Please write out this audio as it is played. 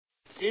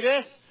See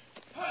this?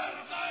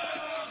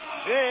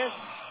 This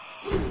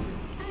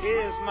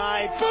is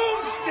my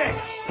boomstick.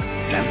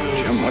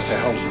 Damn, Jim, what the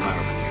hell's the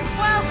matter?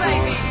 Well,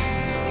 baby,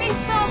 me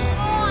so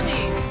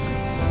horny.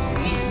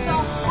 Me so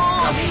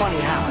horny. I'm funny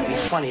how? I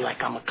be funny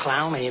like I'm a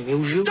clown. I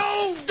amuse you.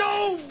 Don't.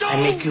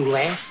 I make you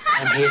laugh.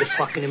 I'm here to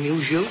fucking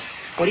amuse you.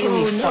 What do you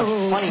mean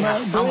funny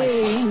how? How am I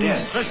funny?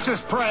 Yes. Let's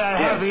just pray I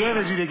have the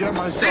energy to get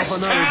myself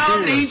another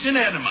Town beer. needs an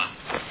enema.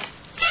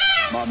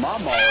 My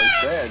mom always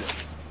said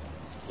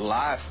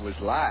life was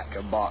like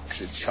a box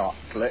of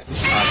chocolates. You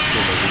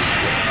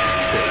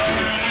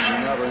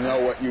never know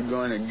what you're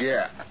going to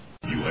get.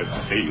 You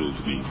have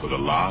failed me for the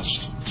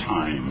last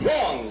time.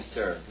 Wrong,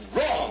 sir.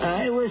 Wrong.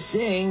 I was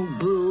saying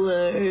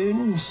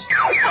balloons.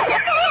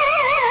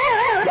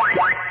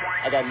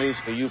 I got news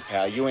for you,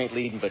 pal. You ain't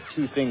leading but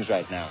two things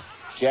right now.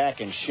 Jack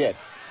and shit.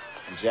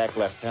 And Jack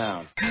left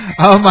town.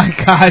 Oh my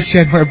gosh,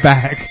 and we're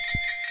back.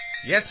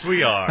 Yes,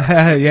 we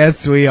are.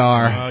 Yes, we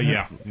are.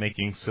 Yeah,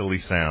 making silly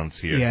sounds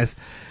here. Yes.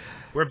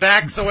 We're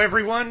back, so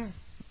everyone.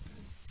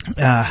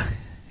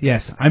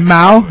 Yes, I'm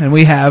Mao, and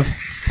we have...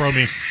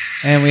 Promi.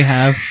 And we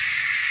have...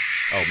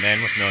 Oh,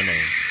 man with no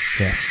name.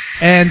 Yes.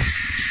 And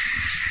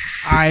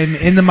I'm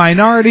in the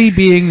minority,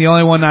 being the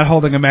only one not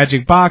holding a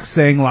magic box,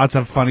 saying lots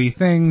of funny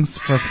things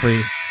for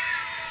free.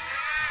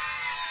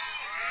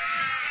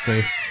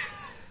 See?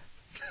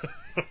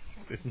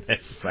 Isn't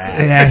that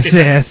sad?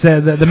 Yes.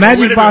 The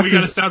magic box. We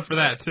got a sound for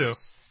that too.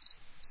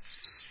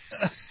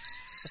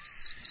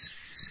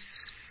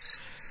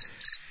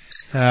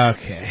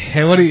 Okay.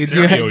 Hey, what do you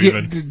do?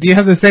 Stereo Do you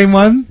have the same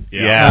one?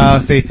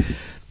 Yeah. See,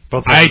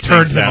 Both I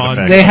turned them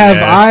on. they have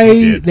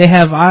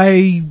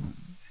Yeah,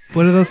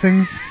 what are those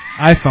things?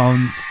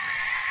 iPhones.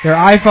 Their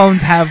iPhones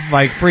have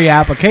like free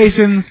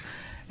applications,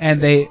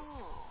 and they.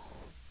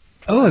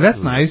 Oh, that's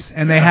nice.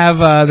 And they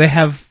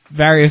have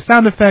various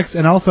sound effects,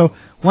 and also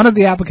one of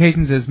the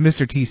applications is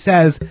Mr. T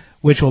Says,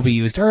 which will be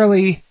used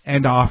early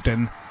and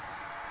often,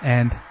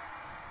 and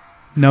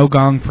no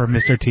gong for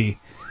Mr. T.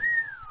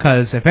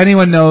 Because if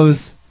anyone knows,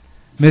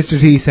 Mr.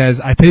 T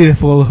says, "I pity the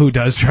fool who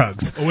does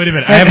drugs." Oh, wait a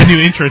minute! I have a new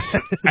entrance.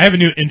 I have a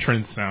new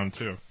entrance sound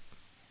too.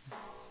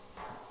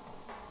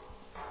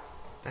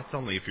 That's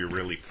only if you're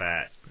really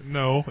fat.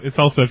 No, it's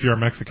also if you're a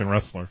Mexican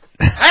wrestler.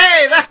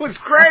 Hey, that was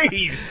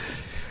great!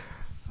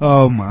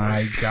 Oh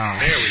my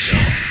gosh! There we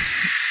go.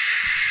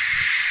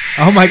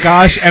 Oh my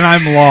gosh! And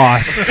I'm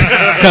lost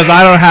because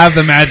I don't have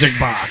the magic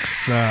box.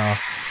 So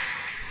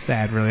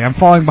sad, really. I'm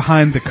falling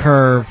behind the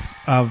curve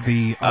of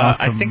the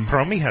awesome... I think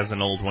Promi has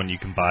an old one you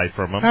can buy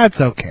from him.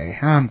 That's okay.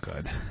 I'm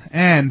good.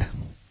 And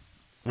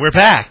we're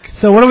back.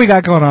 So what do we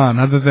got going on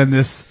other than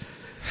this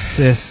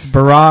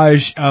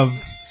barrage of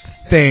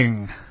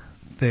thing?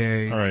 All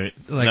right.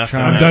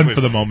 Electronic. I'm done for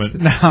the moment.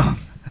 No.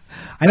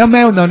 I know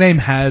Man with No Name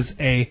has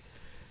a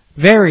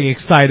very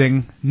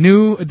exciting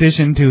new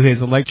addition to his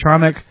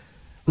electronic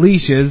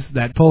leashes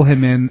that pull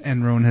him in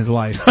and ruin his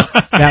life.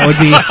 That would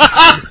be...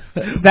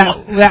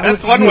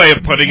 That's one way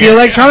of putting it. The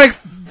electronic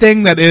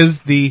thing that is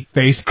the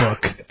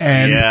Facebook.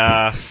 And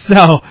yeah.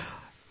 So,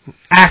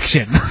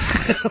 action.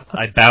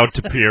 I bowed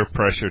to peer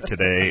pressure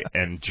today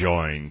and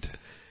joined.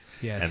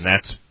 Yes. And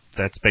that's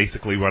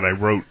basically what I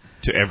wrote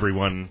to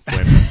everyone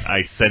when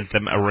I sent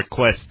them a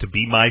request to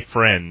be my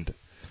friend.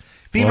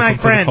 Be Welcome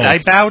my friend. I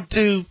bowed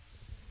to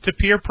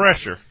peer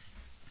pressure.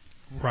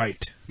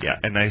 Right. Yeah,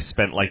 and I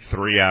spent like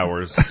 3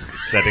 hours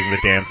setting the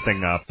damn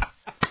thing up.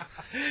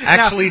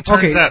 Actually, it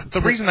turns out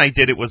the reason I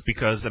did it was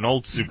because an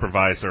old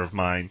supervisor of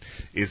mine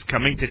is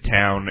coming to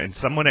town, and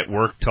someone at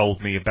work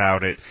told me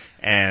about it,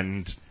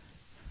 and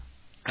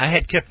I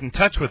had kept in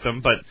touch with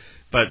him, but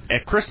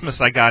at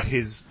Christmas I got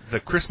the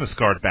Christmas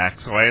card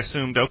back, so I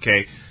assumed,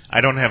 okay,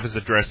 I don't have his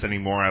address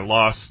anymore. I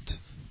lost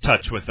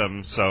touch with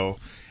him, so...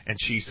 And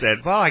she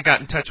said, well, he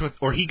got in touch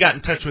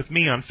with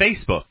me on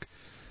Facebook.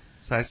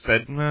 So I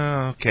said,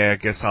 okay, I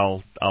guess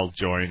I'll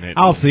join it.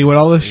 I'll see what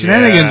all the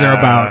shenanigans are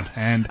about.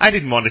 And I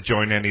didn't want to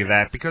join any of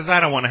that because I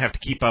don't want to have to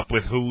keep up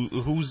with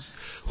who's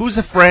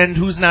a friend,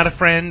 who's not a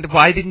friend.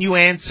 Why didn't you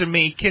answer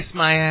me? Kiss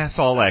my ass,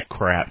 all that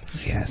crap.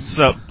 Yes.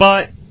 So,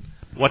 but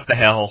what the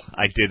hell?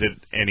 I did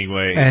it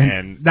anyway.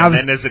 And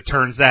then, as it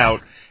turns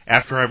out,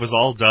 after I was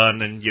all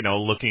done and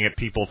looking at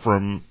people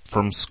from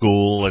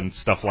school and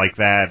stuff like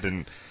that,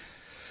 and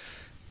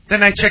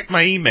then I checked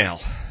my email.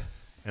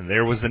 And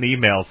there was an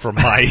email from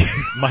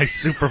my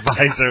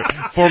supervisor,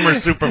 former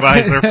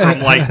supervisor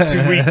from like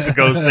 2 weeks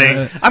ago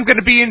saying, I'm going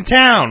to be in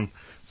town.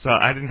 So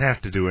I didn't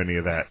have to do any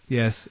of that.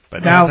 Yes.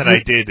 But now that I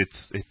did,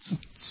 it's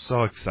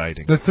so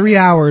exciting. The 3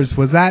 hours,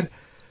 was that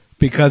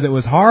because it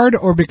was hard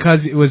or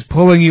because it was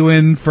pulling you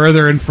in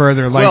further and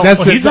further? Like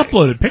he's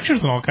uploaded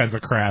pictures and all kinds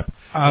of crap. Okay.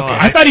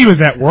 I thought he was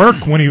at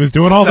work when he was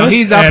doing all this.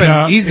 He's up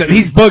and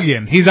he's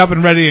boogieing. He's up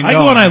and ready and I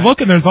going. go and I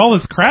look and there's all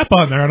this crap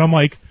on there and I'm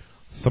like,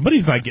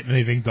 somebody's not getting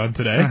anything done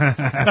today.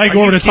 I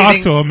go over to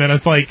talk to him, and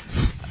it's like...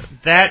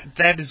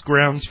 That is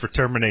grounds for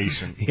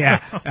termination.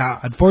 Yeah.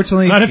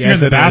 Unfortunately... Not if you're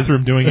in the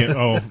bathroom doing it.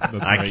 Oh, that's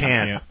I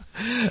can't.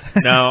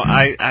 No,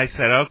 I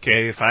said,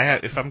 okay, if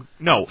I'm...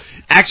 No,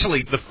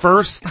 actually, the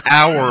first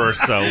hour or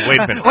so... Wait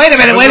a minute. Wait a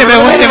minute.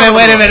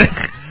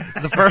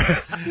 The first...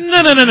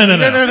 No.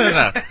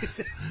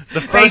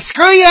 The first...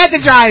 Screw you at the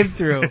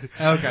drive-thru.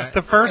 Okay.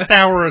 The first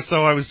hour or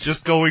so, I was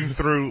just going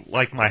through,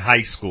 like, my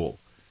high school.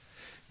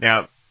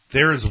 Now,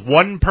 there is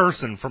one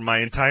person from my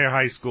entire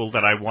high school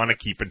that I want to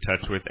keep in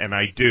touch with, and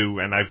I do,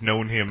 and I've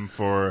known him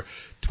for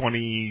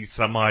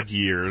 20-some-odd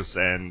years,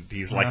 and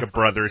he's like a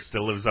brother,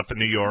 still lives up in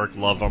New York,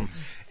 love him,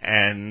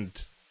 and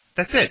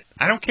that's it.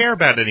 I don't care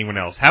about anyone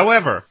else.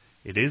 However,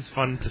 it is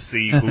fun to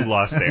see who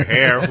lost their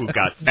hair, who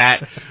got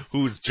fat,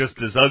 who's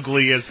just as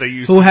ugly as they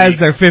used to be. Who has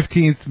their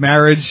 15th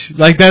marriage.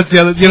 Like, that's the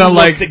other, who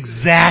looks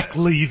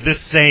exactly the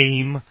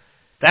same.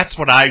 That's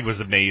what I was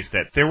amazed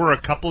at. There were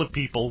a couple of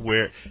people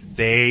where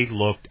they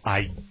looked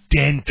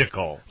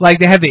identical. Like,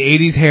 they have the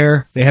 80s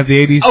hair. They have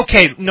the 80s...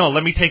 Okay, no,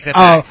 let me take that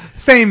back.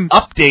 Same...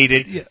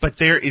 Updated, but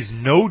there is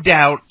no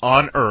doubt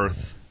on Earth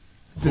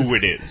who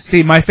it is.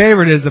 See, my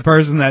favorite is the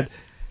person that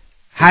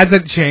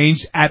hasn't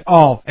changed at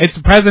all. It's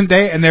the present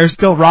day, and they're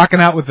still rocking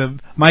out with the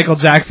Michael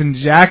Jackson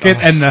jacket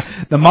and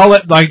the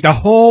mullet, like the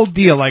whole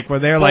deal, like where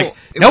they're like,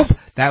 nope,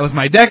 that was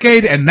my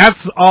decade, and that's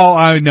all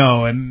I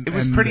know. And it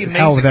was pretty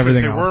amazing hell with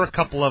everything because there else. were a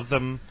couple of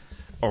them,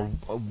 or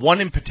one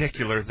in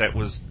particular that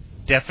was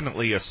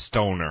definitely a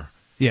stoner.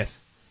 Yes.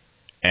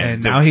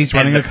 And now he's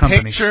running a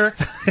company.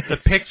 The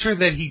picture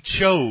that he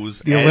chose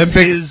the as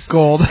Olympic his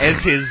gold as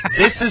his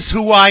 "This is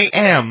who I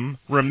am,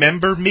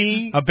 remember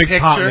me" a big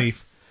picture. pot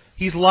leaf.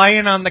 He's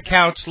lying on the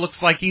couch,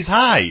 looks like he's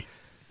high.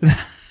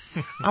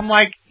 I'm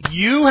like,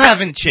 you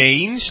haven't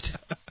changed.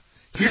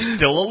 You're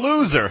still a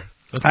loser.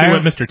 Let's see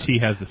what Mr. T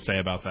has to say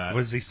about that.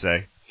 What does he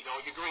say?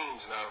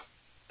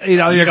 Eat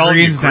all your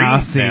greens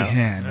now. See,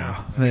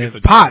 yeah, no.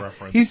 Pot.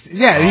 He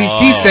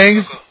sees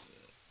things.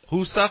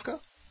 Who, sucker?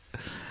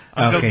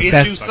 Okay, go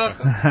get you,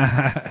 sucker. We're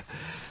a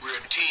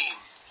team.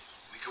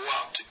 We go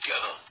out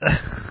together.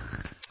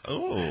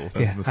 Oh.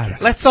 Yeah,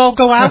 let's all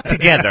go out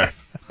together.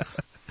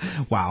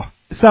 Wow.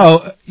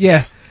 So,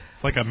 yeah.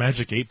 Like a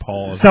Magic 8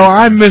 Ball. So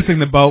I'm missing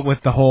the boat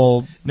with the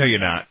whole... No, you're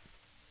not.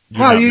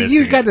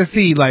 You got to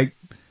see, like,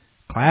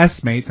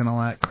 classmates and all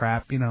that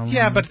crap, you know.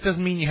 Yeah, but it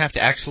doesn't mean you have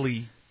to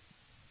actually,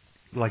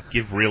 like,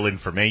 give real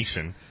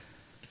information.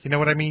 You know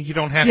what I mean? You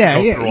don't have to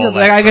go through all that.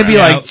 Like, I could be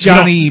like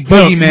Johnny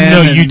Boogeyman.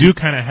 No, you do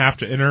kind of have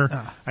to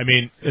enter. I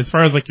mean, as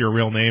far as, like, your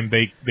real name,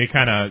 they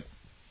kind of...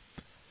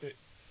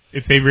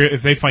 If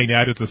they find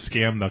out it's a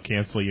scam, they'll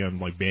cancel you and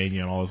like ban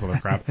you and all this other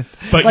crap.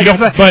 But like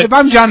if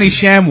I'm Johnny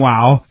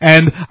ShamWow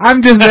and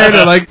I'm just there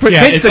to like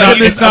it's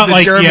not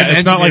like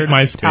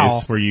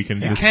MySpace where you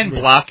can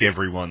block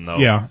everyone though.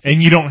 Yeah,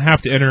 and you don't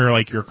have to enter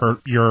like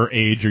your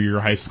age or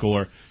your high school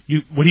or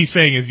you. What he's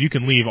saying is you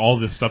can leave all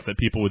this stuff that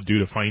people would do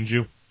to find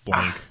you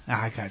blank.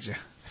 I gotcha.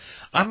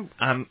 I'm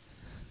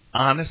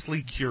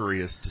honestly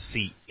curious to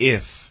see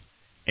if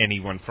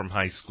anyone from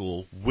high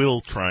school will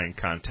try and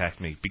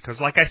contact me because,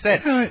 like I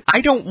said,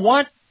 I don't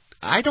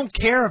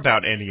care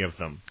about any of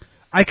them.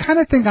 I kind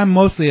of think I'm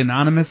mostly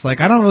anonymous. Like,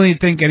 I don't really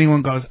think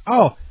anyone goes,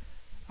 "Oh,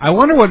 I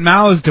wonder what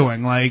Mao's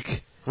doing."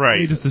 Like, right?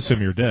 You just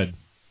assume you're dead.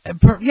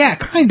 Yeah,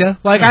 kind of.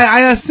 Like,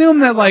 I assume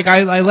that like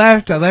I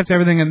left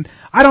everything, and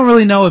I don't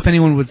really know if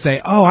anyone would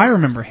say, "Oh, I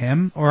remember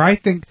him," or I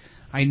think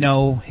I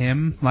know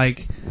him.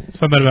 Like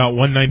something about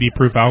 190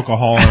 proof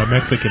alcohol in a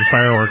Mexican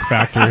firework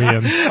factory.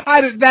 And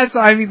I don't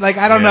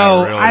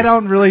know. Really. I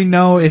don't really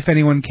know if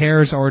anyone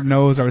cares or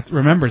knows or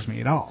remembers me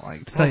at all.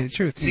 Like to tell you the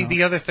truth. See,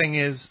 the other thing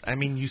is, I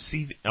mean, you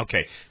see.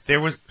 Okay,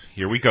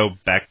 here we go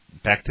back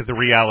to the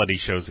reality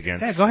shows again.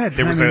 Yeah, go ahead.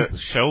 There was a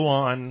show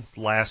on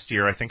last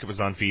year. I think it was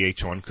on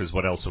VH1 because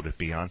what else would it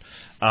be on?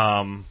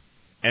 And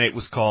it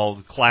was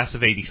called Class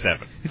of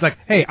 '87. He's like,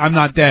 "Hey, I'm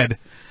not dead."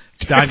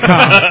 .com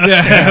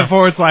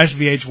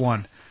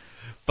 /VH1.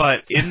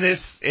 But in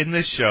this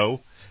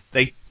show,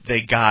 they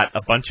got a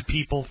bunch of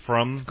people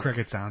from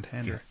cricket sound.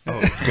 Andrew. Oh, go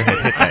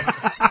ahead, hit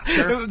that.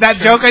 Sure. That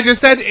joke I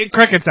just said,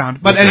 cricket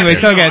sound. But anyway,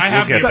 so again, I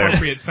have the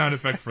appropriate sound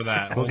effect for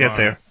that. We'll get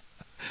there.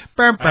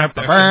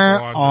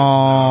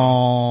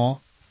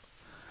 Oh.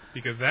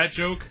 Because that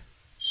joke.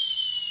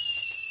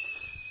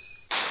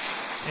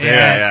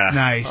 Yeah.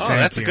 Nice. Oh,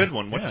 that's a good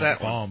one. What's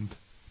that bombed. one?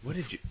 What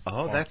did you...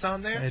 Oh, that's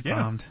on there? It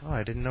bombed. Oh,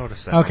 I didn't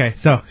notice that. Okay,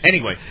 so...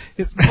 Anyway.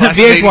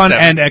 VH1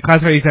 and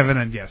Class of 87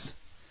 and yes.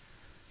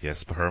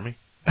 Yes, Hermie?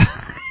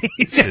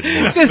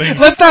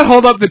 Let's not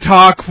hold up the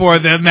talk for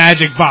the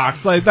magic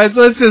box. Like,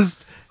 let's just...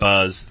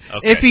 Buzz.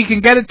 Okay. If he can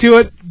get it to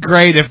it,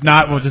 great. If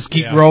not, we'll just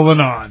keep rolling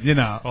on, you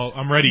know. Well,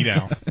 I'm ready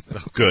now.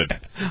 Good.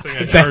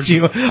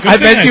 I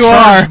bet you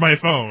are. My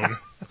phone.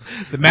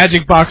 The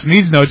magic box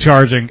needs no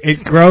charging.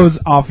 It grows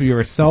off of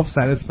your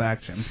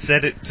self-satisfaction.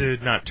 Set it to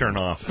not turn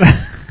off.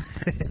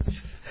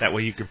 That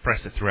way you can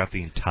press it throughout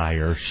the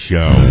entire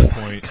show.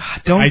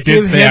 God, I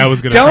did say I was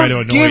going to try to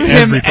annoy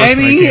every person I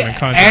came in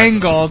contact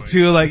angle with.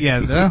 To like, yeah.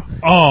 No.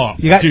 Oh,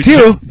 you got dude,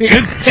 two.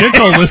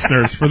 Gentle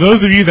listeners, for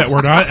those of you that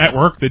were not at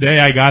work the day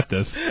I got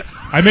this,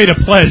 I made a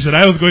pledge that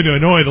I was going to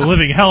annoy the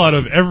living hell out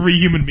of every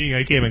human being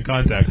I came in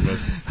contact with.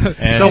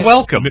 And so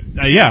welcome.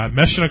 Yeah,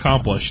 mission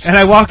accomplished. And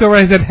I walked over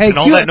and I said, "Hey, and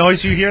all that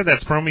noise you hear,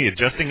 that's Promy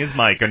adjusting his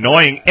mic,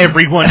 annoying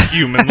everyone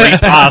humanly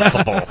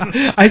possible."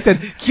 I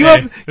said, "Cue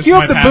up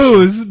the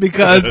booze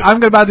because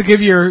I'm about to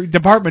give your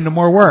department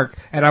more work."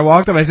 And I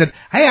walked up and I said,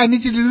 "Hey, I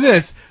need you to do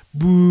this."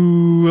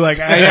 Boo! Like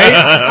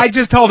I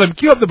just told him,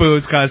 "Cue up the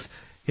booze because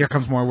here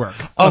comes more work."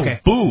 Oh,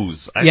 okay.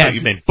 Booze. I thought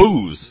you meant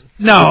booze.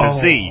 No.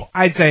 With a Z.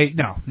 I'd say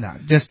no.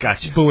 Just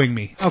booing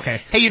me.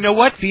 Okay. Hey, you know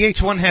what?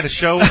 VH1 had a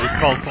show. It was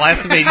called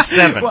Class of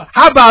 '87. Well,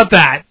 how about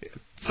that?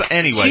 So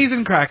anyway. Cheese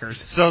and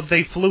crackers. So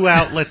they flew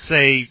out, let's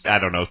say, I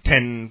don't know,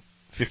 10,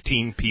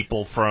 15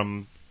 people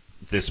from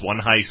this one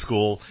high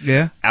school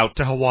out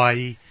to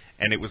Hawaii.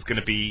 And it was going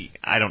to be,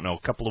 I don't know,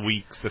 a couple of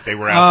weeks that they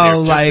were out there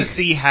just like to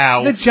see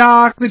how... The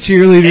jock, the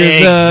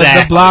cheerleader,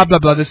 the blah, blah,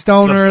 blah, the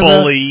stoner, the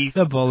bully,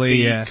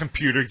 the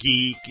computer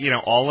geek,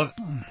 all of...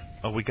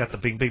 Oh, we got the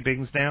bing, bing,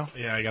 bings now?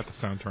 Yeah, I got the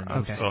sound turned on.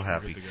 I'm so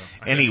happy.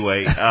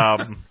 Anyway,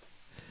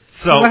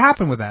 so what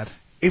happened with that?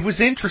 It was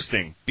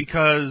interesting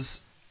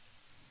because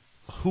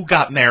who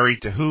got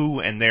married to who,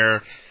 and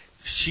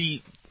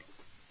she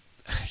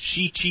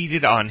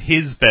cheated on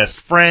his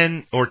best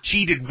friend, or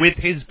cheated with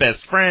his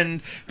best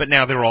friend, but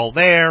now they're all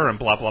there, and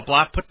blah, blah,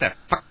 blah. Put that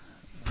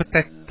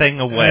thing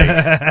away.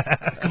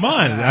 Come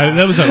on.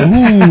 That was a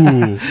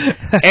ooh.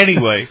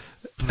 Anyway,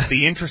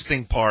 the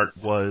interesting part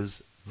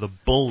was the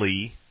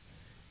bully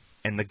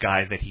and the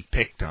guy that he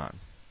picked on.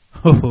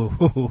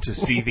 To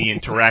see the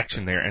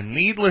interaction there. And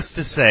needless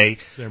to say,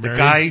 the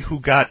guy who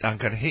got... I'm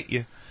going to hit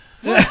you.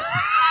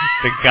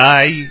 The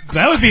guy...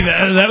 That would be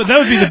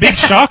the big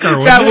shocker,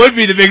 wouldn't That it? would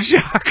be the big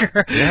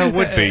shocker. Yeah, it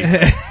would be.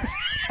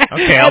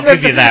 Okay, I'll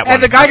give you that one.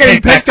 And the guy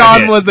getting picked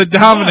on was the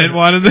dominant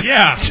one.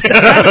 Yeah.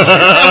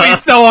 That would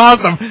be so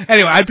awesome.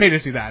 Anyway, I'd pay to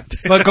see that.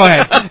 But go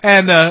ahead.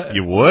 And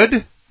you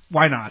would?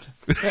 Why not?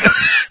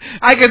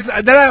 I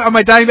could... Then on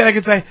my dying bed, I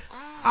could say,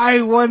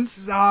 I once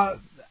saw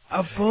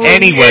a bully.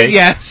 Anyway,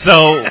 yes.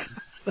 So...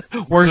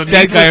 Worst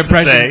dead guy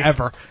impression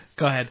ever.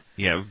 Go ahead.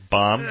 Yeah,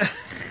 bomb.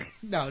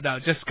 No,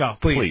 just go,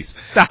 please.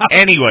 Stop.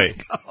 Anyway,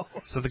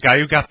 so the guy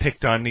who got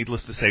picked on,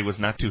 needless to say, was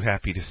not too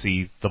happy to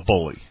see the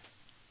bully.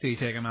 Did he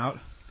take him out?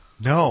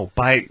 No,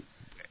 it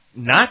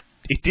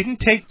didn't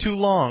take too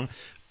long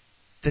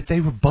that they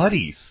were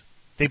buddies.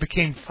 They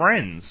became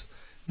friends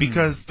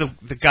because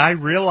the guy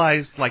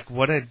realized like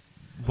what a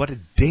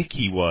dick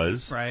he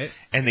was. Right.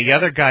 And the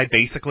other guy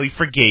basically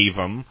forgave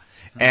him,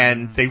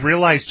 and they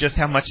realized just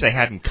how much they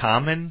had in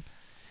common.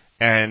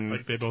 And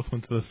like they both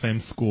went to the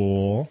same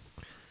school.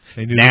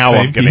 Now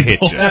I'm going to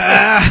hit you.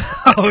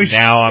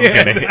 Now I'm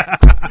going to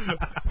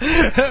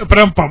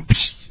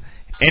hit.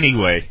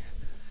 Anyway,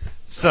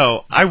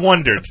 so I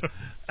wondered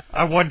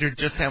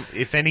just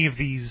if any of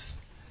these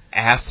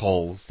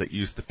assholes that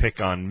used to pick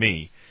on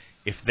me,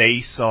 if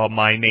they saw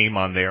my name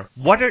on there,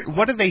 what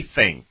do they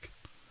think?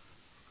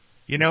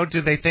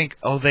 Do they think,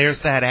 oh,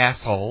 there's that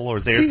asshole, or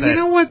there's that... You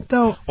know what,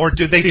 though? Or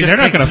do they just they're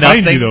not think going to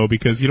find you, though,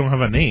 because you don't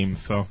have a name,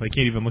 so they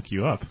can't even look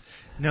you up.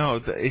 No,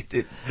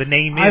 the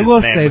name is I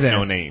will man say with this.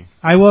 no name.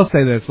 I will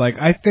say this. Like,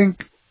 I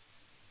think,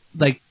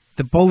 like,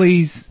 the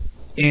bullies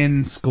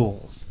in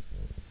schools,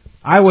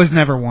 I was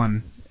never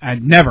one. I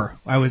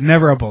was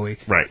never a bully.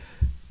 Right.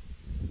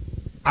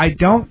 I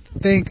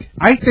think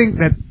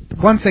that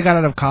once they got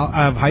out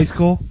of high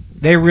school,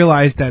 they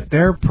realized that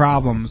their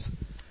problems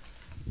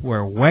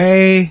were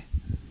way...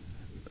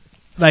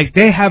 Like,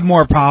 they have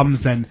more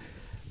problems than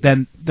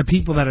the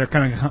people that are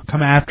going to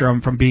come after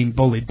them from being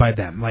bullied by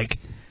them. Like...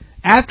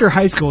 After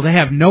high school, they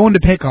have no one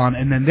to pick on,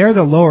 and then they're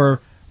the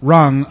lower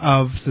rung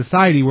of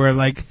society where,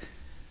 like,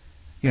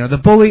 the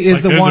bully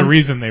is the one... There's a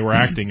reason they were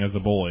acting as a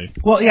bully.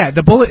 Well, yeah,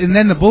 the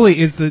bully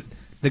is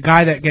the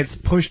guy that gets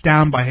pushed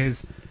down by his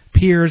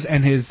peers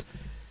and his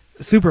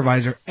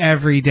supervisor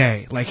every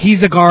day. Like,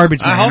 he's a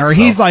garbage man, or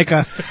he's like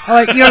a...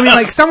 Like, you know what I mean?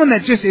 Like, someone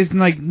that just is,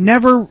 like,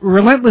 never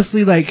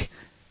relentlessly, like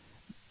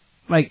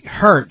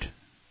hurt.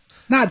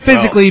 Not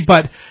physically,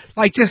 but...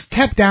 Like, just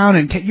kept down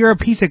and you're a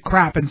piece of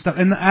crap and stuff.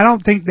 And I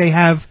don't think they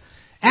have,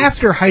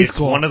 after high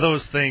school... It's one of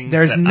those things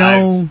there's that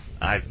no...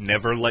 I've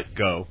never let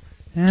go.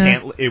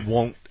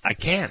 I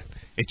can't.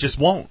 It just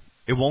won't.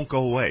 It won't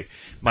go away.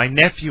 My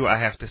nephew, I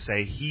have to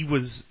say,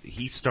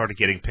 he started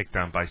getting picked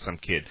on by some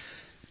kid.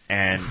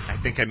 And I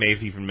think I may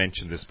have even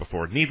mentioned this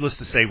before. Needless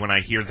to say, when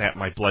I hear that,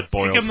 my blood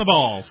boils. Kick him the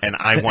balls. And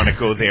I want to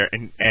go there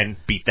and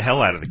beat the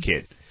hell out of the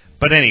kid.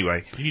 But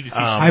anyway,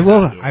 I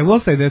will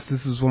say this.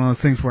 This is one of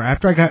those things where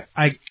after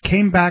I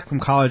came back from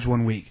college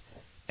one week,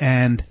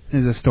 and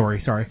there's a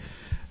story. Sorry,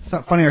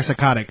 funny or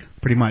psychotic,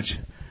 pretty much.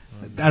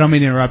 I don't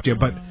mean to interrupt you,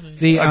 but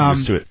the I'm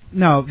used to it.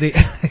 No,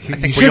 I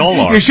think we all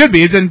are. You should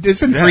be. It's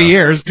been 3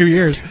 years, 2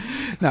 years.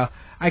 No,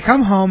 I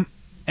come home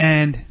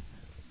and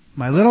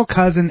my little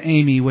cousin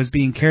Amy was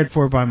being cared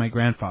for by my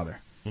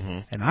grandfather,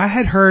 and I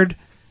had heard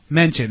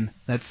mention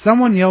that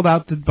someone yelled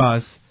out the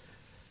bus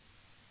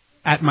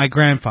at my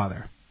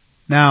grandfather.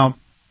 Now,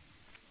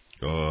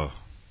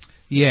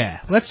 yeah,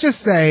 let's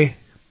just say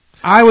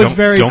I was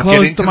very don't close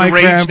get into to my the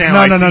rage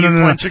grandfather. now. No. I see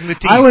you clenching the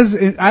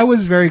teeth. I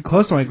was very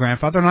close to my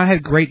grandfather, and I had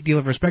a great deal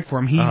of respect for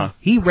him.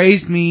 He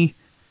raised me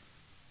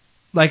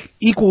like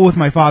equal with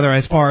my father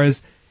as far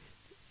as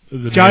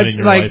judge,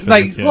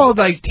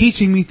 like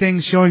teaching me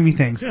things, showing me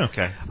things. Yeah,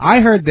 okay. I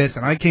heard this,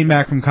 and I came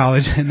back from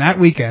college, and that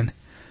weekend,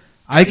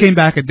 I came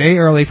back a day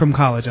early from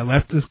college. I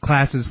left the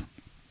classes.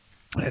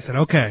 I said,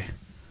 okay.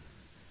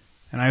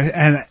 And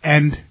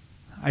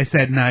I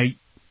said, now,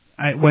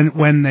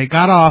 when they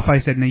got off,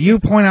 I said, now you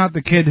point out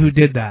the kid who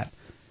did that.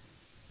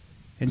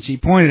 And she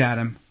pointed at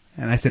him,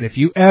 and I said, if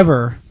you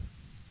ever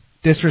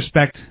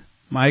disrespect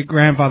my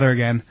grandfather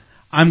again,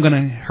 I'm going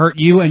to hurt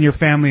you and your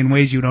family in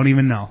ways you don't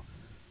even know.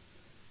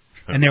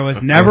 And there was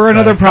never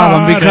another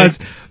problem because,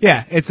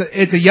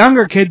 it's a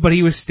younger kid, but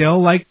he was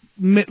still like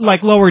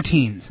lower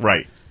teens.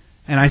 Right.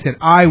 And I said,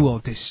 I will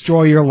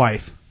destroy your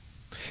life.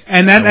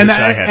 And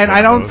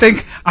I don't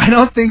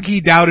think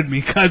he doubted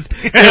me because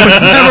there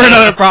was never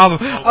another problem.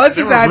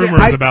 There were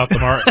rumors about the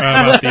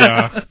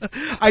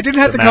I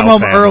didn't have to come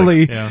home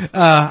early. Yeah.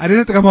 I didn't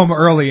have to come home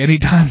early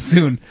anytime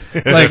soon.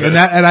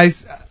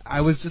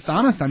 I was just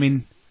honest. I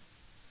mean,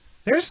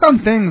 there's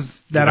some things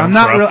that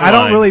I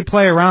don't really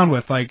play around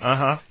with. Like,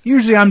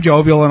 usually I'm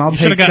jovial and I'll take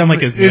some. You should have gotten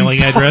his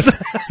mailing address.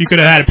 You could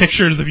have had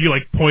pictures of you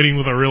like pointing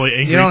with a really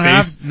angry face.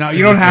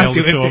 You don't have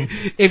to.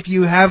 If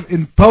you have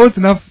imposed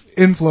enough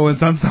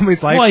influence on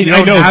somebody's life, you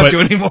don't have to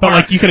anymore. But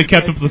like, you could have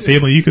kept up with the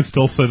family. You could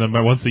still send them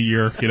once a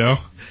year.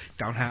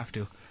 Don't have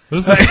to.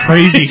 This is a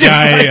crazy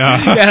guy.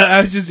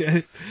 I was just.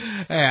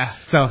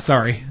 So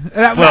sorry.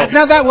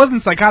 That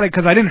wasn't psychotic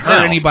because I didn't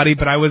hurt anybody,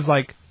 but I was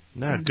like.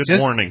 No, good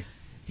warning.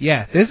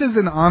 Yeah, this is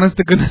an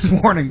honest-to-goodness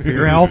warning for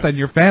your health and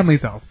your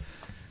family's health.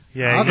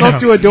 Yeah, I'll go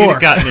to a door.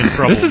 Gotten in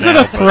trouble this isn't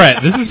a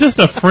threat. This is just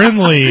a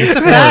friendly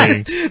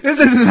warning. This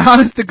is an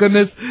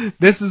honest-to-goodness.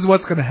 This is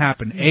what's going to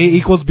happen. A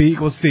equals B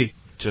equals C.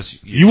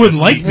 You wouldn't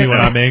like me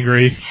when I'm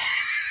angry.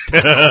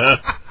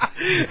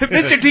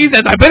 Mr. T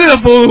says, I've been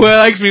a fool who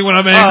likes me when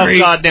I'm angry.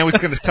 Oh, God, now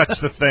he's going to touch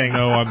the thing.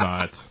 No, I'm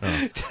not.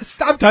 Just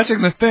stop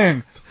touching the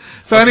thing.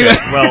 So anyway.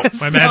 Well,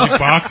 my magic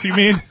box, you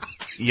mean?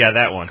 Yeah,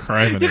 that one.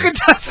 You can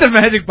touch the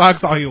magic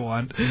box all you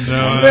want.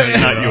 No,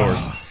 not yours.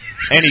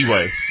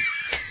 Anyway.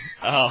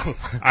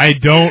 I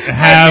don't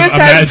have a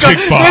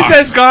magic box. This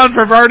has gone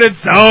perverted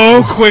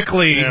so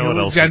quickly,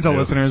 what gentle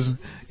listeners.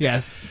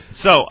 Yes.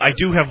 So, I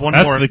do have one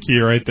more. That's the key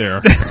right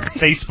there.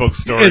 Facebook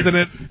story. Isn't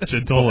it?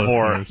 Gentle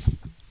listeners.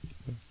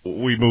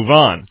 We move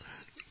on.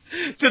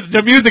 To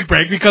the music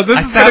break, because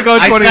this is going to go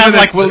 20 minutes. I sound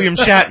like William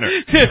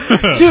Shatner.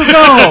 to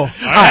go.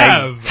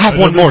 I have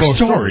one more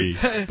story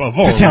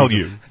to tell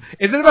you.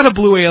 Is it about a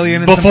blue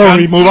alien? Before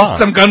we move on.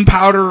 Some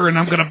gunpowder, and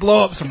I'm going to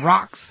blow up some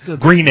rocks.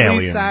 Green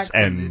aliens.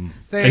 And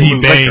he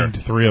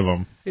banged 3 of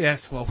them.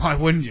 Yes, well, why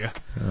wouldn't you?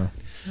 Yeah.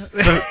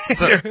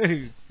 So,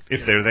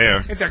 if they're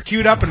there. If they're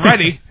queued up and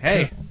ready,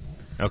 hey.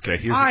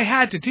 Okay, I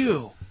had to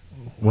do.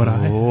 What I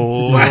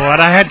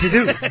had to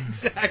do.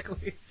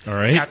 Exactly. All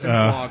right. Captain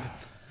Blog.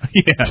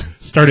 Yeah.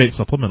 Stardate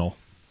supplemental.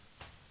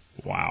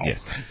 Wow.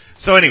 Yes.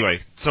 So anyway,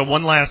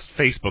 one last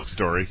Facebook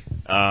story.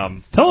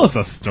 Tell us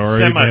a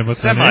story,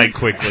 semi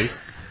quickly.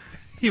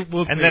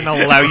 And then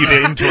I'll allow you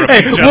to interrupt.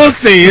 Hey, we'll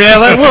see.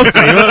 Yeah, we'll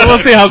see.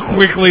 We'll see how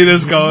quickly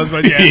this goes.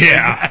 But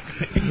yeah.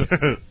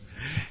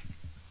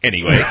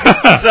 Anyway,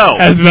 so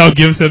as Mel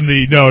gives him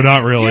the no,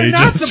 not really. You're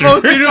not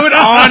supposed to do it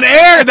on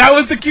air. That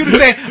was the cue to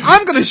say,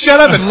 I'm going to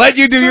shut up and let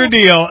you do your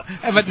deal.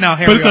 But no,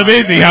 here we go. But it's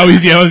amazing how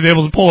easy I was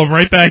able to pull him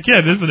right back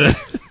in, isn't it?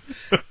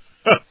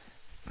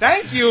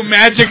 Thank you,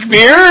 Magic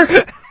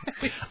Beer.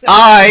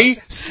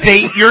 I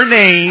state your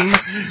name,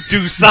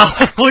 do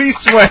solemnly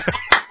swear.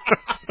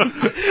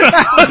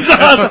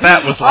 That's what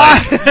that was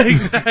like.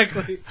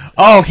 Exactly.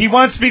 Oh, he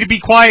wants me to be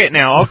quiet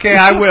now. Okay,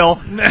 I will.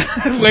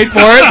 Wait for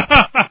it.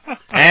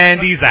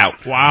 And he's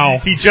out. Wow.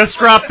 He just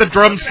dropped the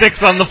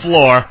drumsticks on the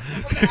floor.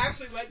 I'm going to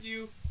actually let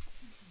you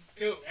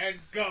do and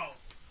go.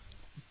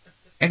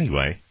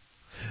 Anyway.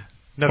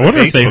 I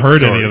wonder if they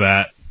heard any of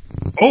that.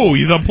 Oh,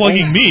 he's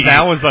unplugging me.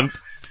 That was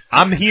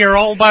I'm here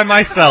all by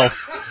myself.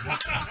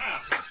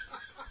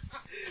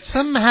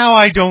 Somehow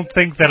I don't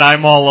think that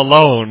I'm all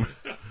alone.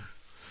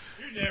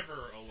 You're never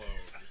alone.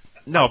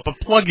 No, but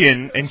plug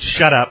in and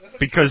shut up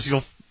because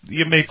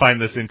you may find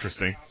this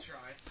interesting. I'll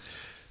try.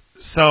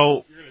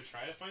 So you're gonna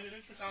try to find it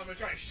interesting? I'm gonna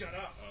try to shut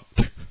up.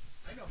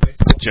 I know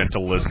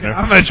gentle listener. Okay,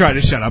 I'm gonna try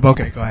to shut up.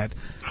 Okay, go ahead.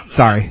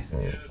 Sorry.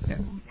 Yeah.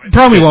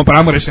 Probably won't, but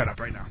I'm gonna shut up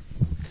right now.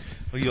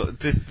 Well,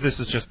 this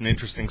is just an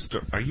interesting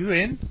story. Are you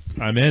in?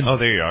 I'm in. Oh,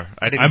 there you are.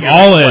 I'm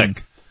all in.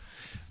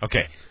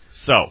 Okay,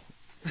 so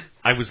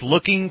I was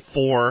looking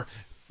for,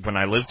 when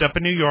I lived up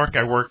in New York,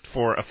 I worked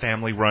for a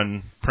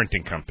family-run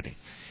printing company.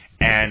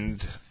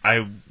 And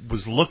I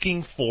was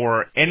looking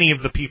for any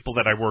of the people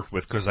that I worked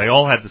with, because they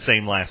all had the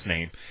same last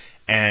name.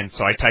 And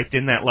so I typed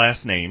in that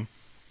last name.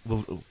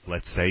 Well,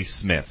 let's say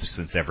Smith,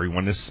 since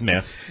everyone is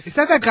Smith. Is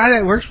that guy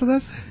that works with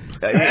us?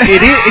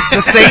 It is.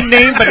 It's the same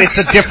name, but it's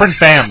a different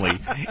family.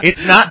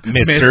 It's not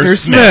Mr.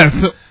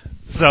 Smith.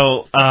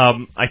 So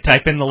I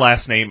type in the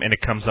last name, and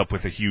it comes up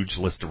with a huge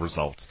list of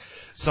results.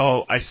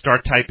 So I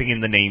start typing in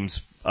the names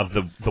of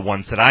the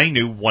ones that I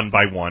knew one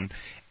by one,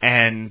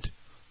 and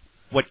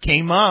what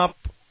came up,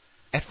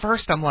 at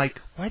first I'm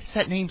like, why does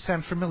that name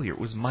sound familiar? It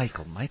was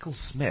Michael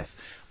Smith.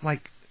 I'm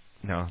like,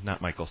 no,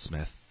 not Michael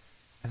Smith.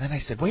 And then I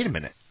said, wait a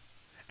minute.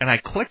 And I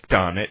clicked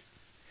on it,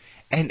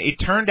 and it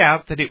turned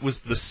out that it was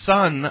the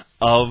son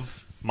of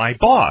my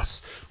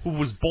boss, who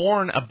was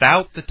born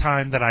about the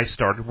time that I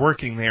started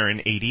working there in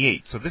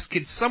 88. So this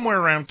kid's somewhere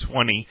around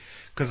 20,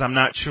 because I'm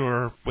not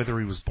sure whether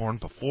he was born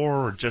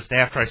before or just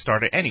after I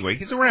started. Anyway,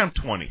 he's around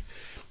 20.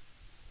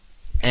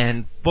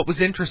 And what was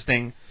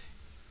interesting,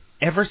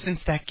 ever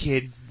since that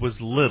kid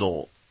was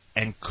little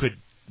and could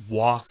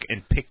walk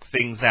and pick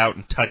things out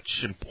and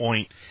touch and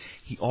point,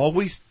 he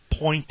always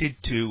pointed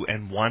to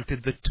and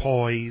wanted the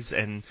toys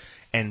and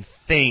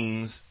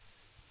things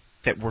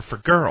that were for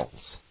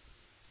girls.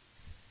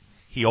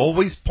 He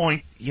always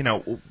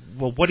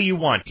well, what do you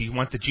want? Do you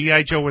want the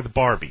G.I. Joe or the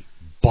Barbie?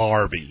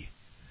 Barbie.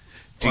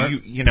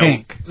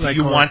 Pink. Do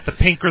you want the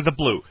pink or the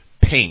blue?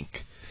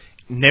 Pink.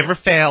 Never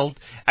failed.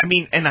 I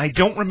mean, and I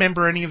don't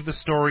remember any of the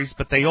stories,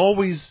 but they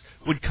always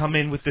would come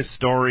in with this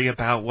story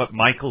about what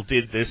Michael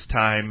did this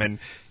time, and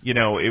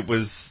it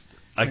was,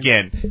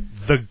 again,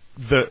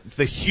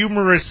 the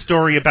humorous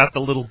story about the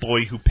little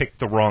boy who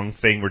picked the wrong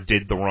thing or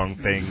did the wrong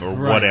thing or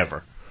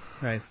whatever.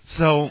 Right.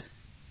 So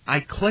I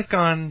click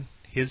on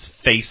his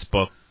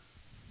Facebook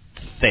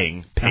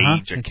thing,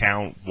 page,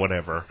 account,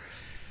 whatever,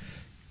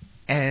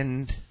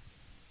 and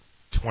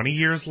 20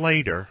 years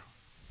later,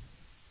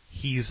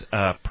 he's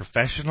a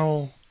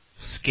professional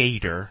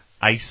skater,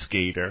 ice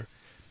skater,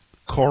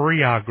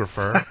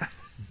 choreographer,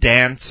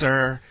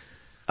 dancer,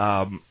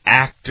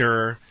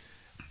 actor,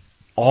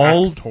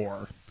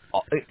 Actor.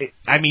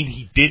 I mean,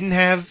 he didn't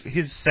have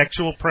his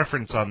sexual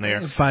preference on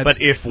there, but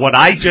if what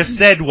I just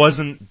said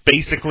wasn't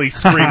basically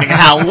screaming,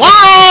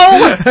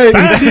 hello!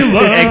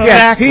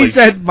 Exactly. He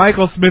said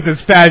Michael Smith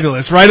is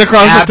fabulous right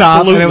across the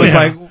top, and it was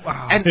like,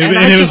 wow. And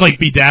it was like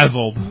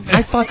bedazzled.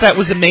 I thought that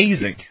was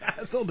amazing.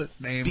 Bedazzled its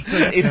name.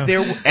 Because if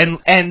there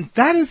and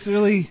that is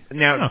really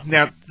now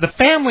the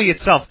family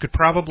itself could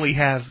probably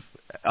have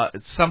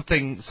some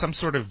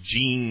sort of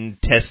gene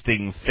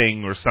testing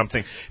thing or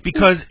something,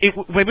 because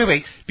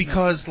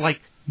because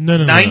like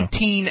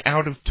 19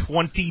 out of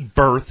 20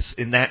 births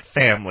in that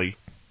family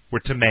were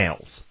to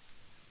males.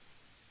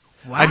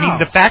 Wow. I mean,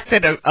 the fact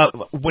that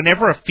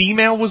whenever a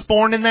female was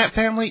born in that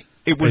family,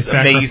 it was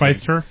amazing.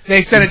 Sacrificed her?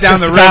 They sent it down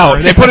the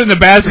river. They put it in the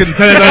basket and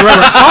sent it down the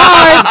river.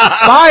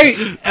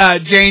 Bye,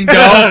 Jane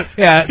Doe.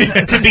 Yeah.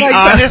 To be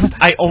honest,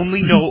 I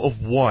only know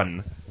of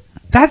one.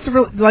 That's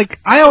really,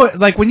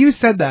 when you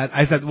said that,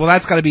 I said, well,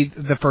 that's got to be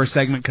the first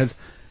segment, because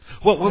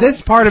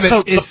this part of it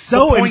is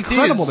so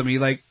incredible to me.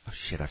 Like, oh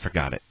shit, I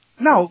forgot it.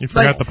 No, you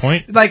forgot the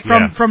point. Like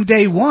from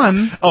day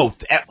one. Oh,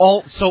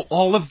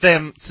 all of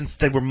them, since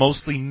they were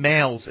mostly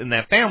males in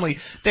that family,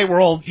 they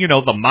were all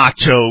the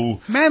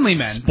macho, manly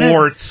men,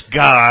 sports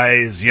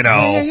guys,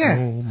 Yeah.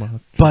 Oh,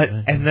 but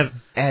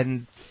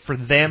and for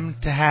them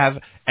to have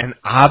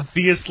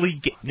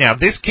obviously now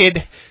this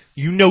kid.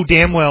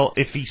 Damn well,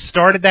 if he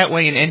started that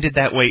way and ended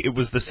that way, it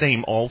was the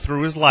same all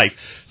through his life.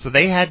 So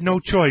they had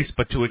no choice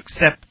but to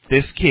accept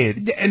this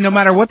kid. And no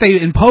matter what they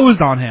imposed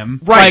on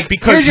him. Right,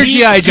 because here's your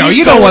G.I. Joe.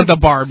 You don't want the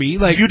Barbie.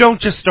 Like, you don't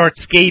just start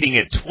skating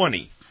at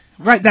 20.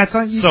 Right, that's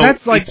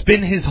like it's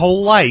been his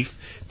whole life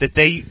that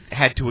they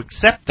had to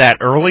accept that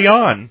early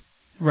on.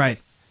 Right.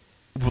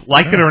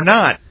 Like it or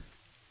not.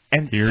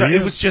 And Here so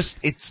it was just,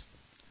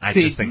 I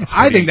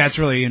think that's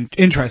really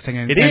interesting.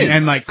 And, it is.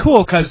 And like,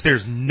 cool, because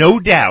there's no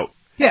doubt.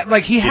 Yeah,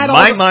 like he had in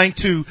my mind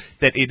too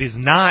that it is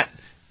not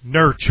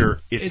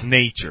nurture; it's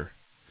nature.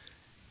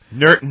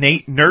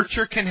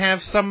 Nurture can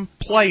have some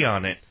play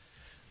on it,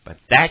 but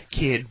that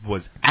kid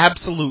was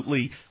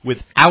absolutely,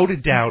 without a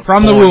doubt,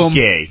 from the womb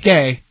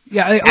gay.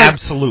 Yeah,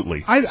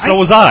 absolutely. So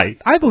was I.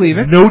 I believe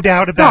it. No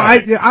doubt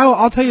about it.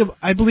 I'll tell you,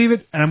 I believe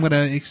it, and I'm going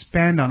to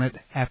expand on it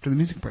after the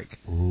music break.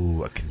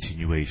 Ooh, a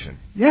continuation.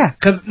 Yeah,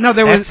 because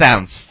that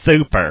sounds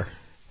super.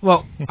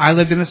 Well, I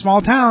lived in a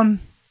small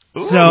town,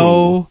 Ooh.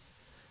 So.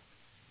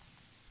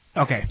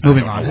 Okay,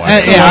 moving on.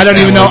 I don't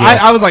even know.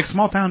 I was like,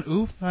 small town,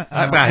 ooh.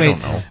 I don't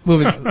know.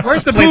 Moving.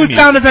 Where's the boo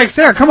sound effects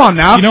there? Come on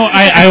now.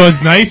 I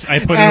was nice. I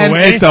put it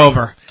away. It's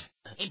over.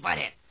 Hey,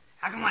 butthead,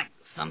 how come,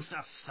 some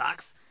stuff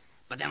sucks,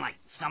 but then,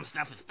 some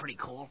stuff is pretty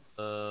cool?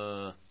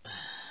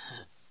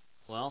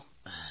 Well,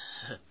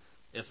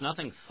 if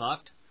nothing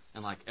sucked,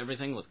 and,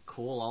 everything was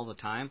cool all the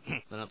time,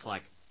 then it's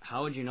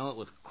how would you know it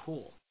was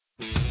cool?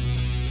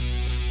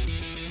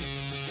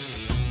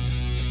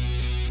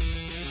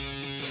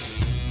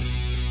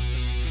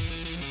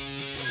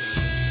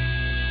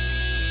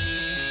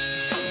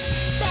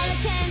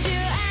 Change your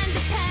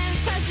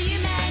underpants, 'cause you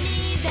may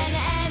need an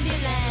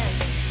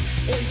ambulance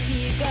if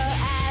you go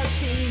out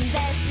in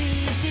the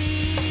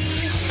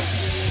city.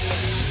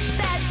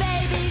 Bad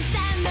babies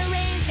and the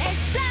rings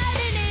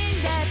exploding in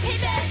the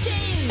paper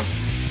jeans.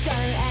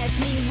 Don't ask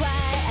me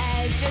why,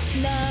 I just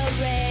know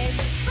it.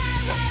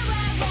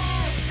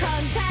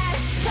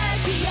 Contact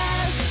Tokyo,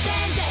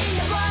 danger in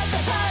the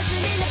water,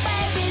 poison in the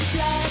baby's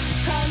blood.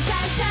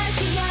 Contact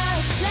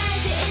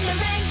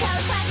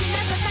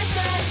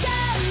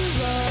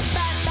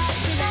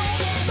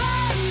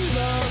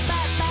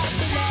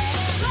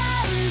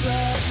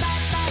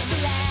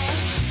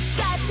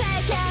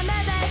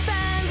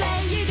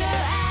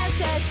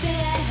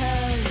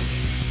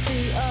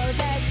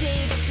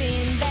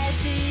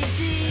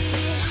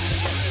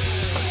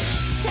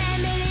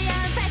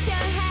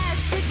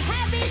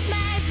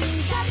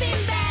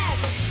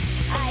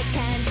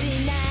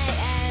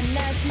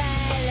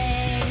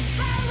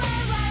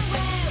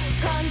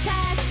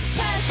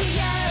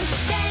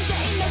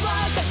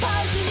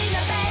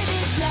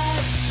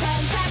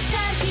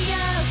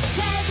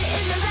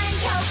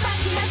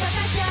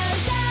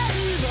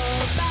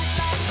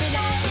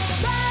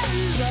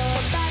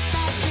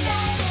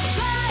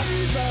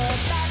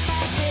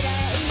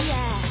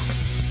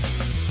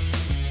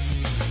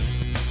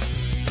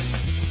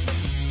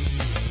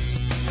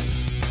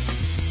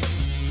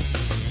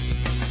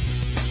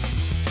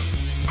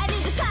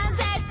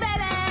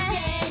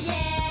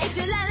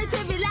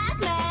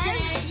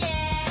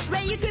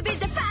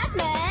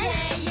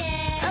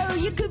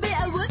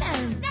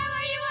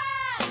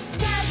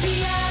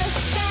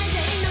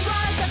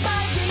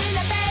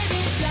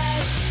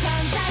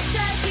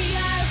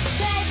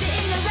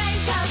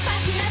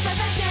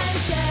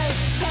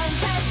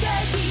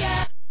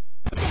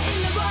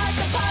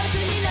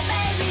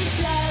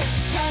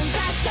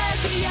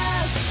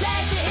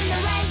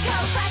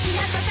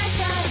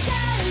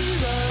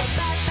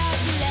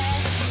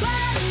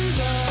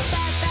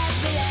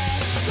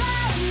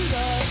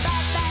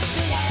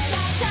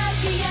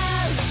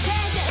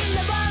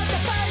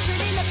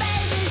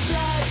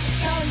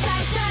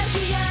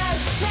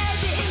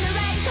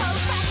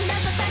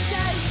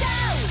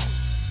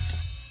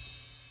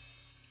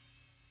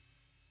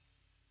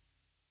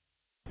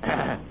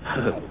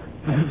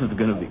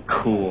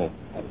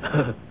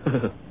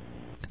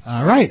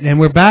All right, and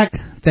we're back.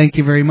 Thank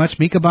you very much,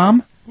 Mika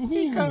Bomb,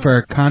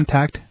 for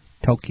Contact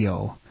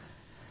Tokyo.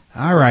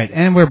 All right,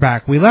 and we're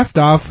back. We left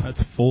off.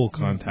 That's full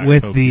Contact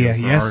with Tokyo.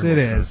 yes, it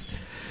is.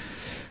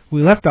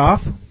 We left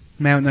off.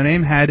 Mountain No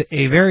Name had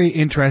a very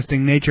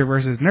interesting nature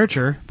versus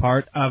nurture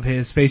part of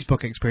his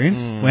Facebook experience.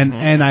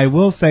 And I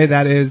will say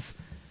that is,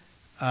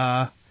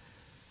 I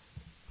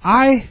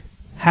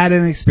had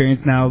an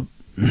experience now,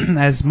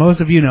 as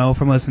most of you know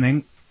from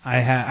listening.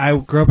 I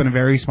grew up in a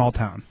very small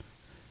town.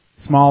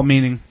 Small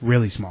meaning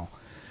really small.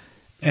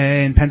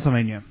 In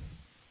Pennsylvania.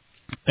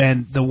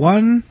 And the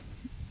one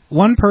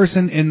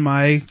person in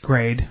my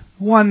grade,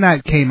 one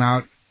that came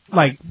out,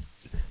 like,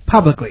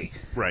 publicly.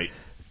 Right.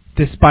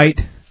 Despite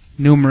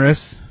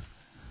numerous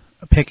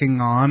picking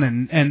on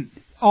and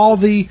all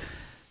the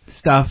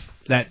stuff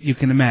that you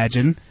can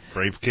imagine.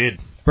 Brave kid.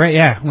 Right,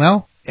 yeah.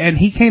 Well, and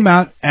he came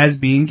out as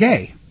being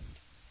gay.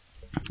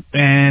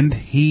 And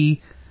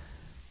he,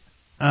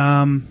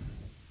 I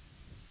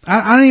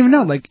don't even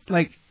know, like,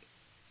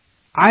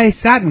 I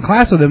sat in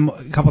class with him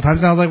a couple times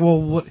and I was like,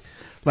 well, what,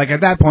 like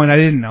at that point I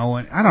didn't know,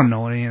 I don't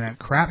know any of that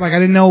crap, like I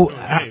didn't know.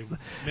 Hey,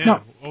 man,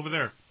 no. Over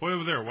there, boy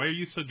over there, why are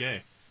you so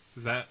gay?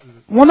 Is that?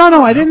 Well,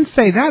 no, I didn't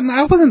say that.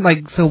 I wasn't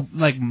like so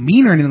like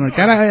mean or anything like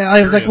that.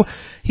 I was like, well,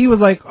 he was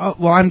like, oh,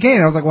 well, I'm gay.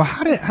 And I was like, well,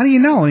 how do you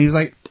know? And he was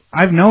like,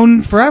 I've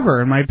known forever.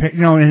 And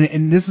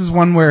and this is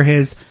one where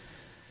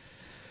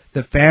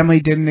the family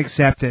didn't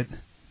accept it.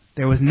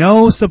 There was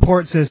no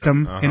support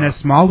system in a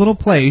small little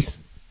place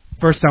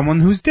for someone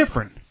who's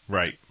different.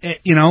 Right.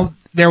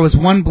 There was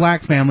one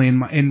black family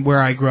in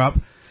where I grew up,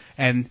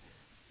 and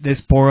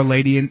this poor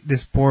lady and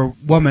this poor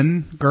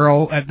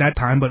girl at that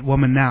time, but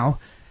woman now,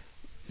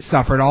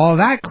 suffered all of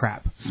that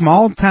crap.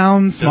 Small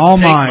town, small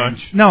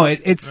mind. No,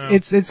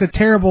 it's a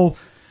terrible.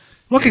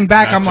 Looking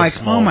back, I'm like,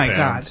 oh my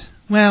god.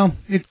 Well,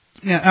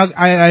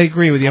 I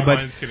agree with you, but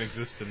minds can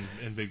exist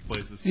in big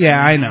places.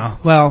 Yeah, I know.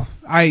 Well,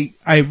 I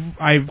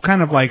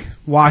kind of like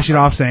wash it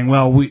off saying,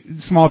 well,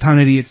 small town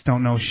idiots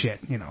don't know shit,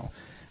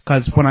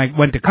 Because when I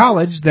went to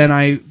college, then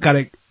I got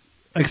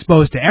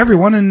exposed to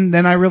everyone, and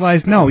then I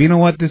realized, no, you know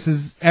what?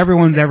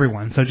 Everyone's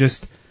everyone. So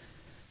just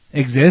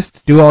exist,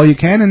 do all you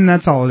can, and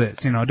that's all it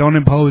is. Don't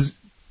impose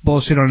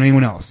bullshit on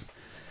anyone else.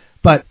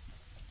 But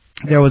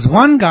there was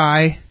one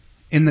guy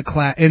in the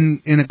class,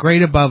 in a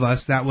grade above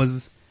us, that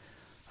was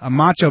a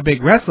macho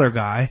big wrestler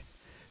guy,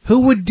 who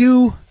would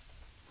do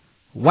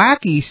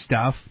wacky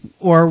stuff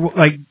or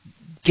like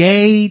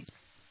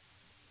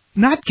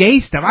not gay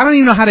stuff. I don't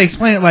even know how to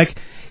explain it. Like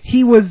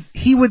he would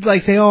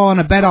like say, oh, on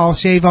a bet I'll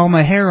shave all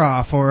my hair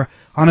off, or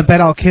on a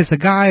bet I'll kiss a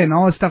guy, and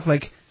all this stuff.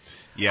 Like,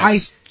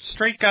 yes.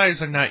 Straight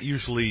guys are not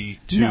usually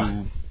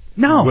too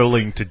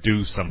willing to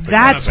do something.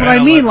 That's what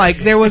I mean.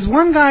 Like, there was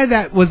one guy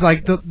that was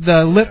like the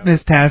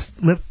litmus test,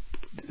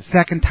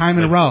 second time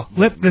in a row.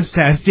 Litmus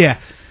test, yeah.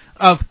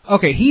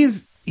 Okay,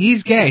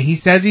 he's gay. He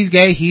says he's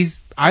gay.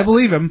 I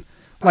believe him.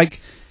 Like,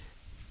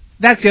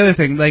 that's the other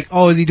thing. Like,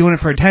 oh, is he doing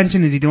it for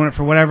attention? Is he doing it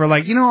for whatever?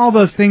 Like, all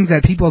those things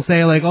that people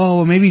say, like,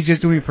 oh, maybe he's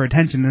just doing it for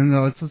attention. And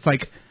it's just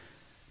like,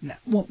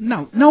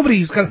 no,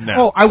 nobody's got. No.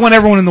 Oh, I want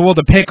everyone in the world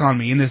to pick on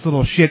me in this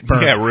little shit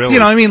bird. Yeah, really. You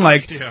know what I mean?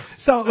 Like,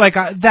 so like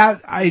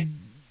I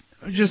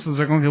just was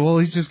like, okay, well,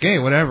 he's just gay,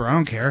 whatever. I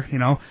don't care,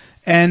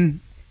 And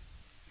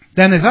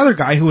then this other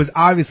guy who was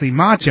obviously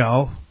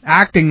macho,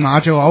 acting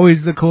macho,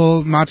 always the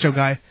cool macho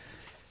guy.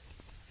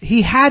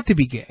 He had to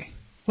be gay.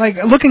 Like,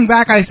 looking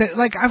back, I was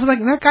like,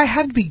 that guy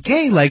had to be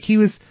gay. Like, he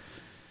was.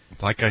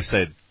 Like I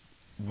said,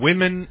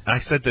 women. I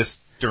said this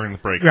during the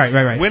break.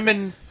 Right.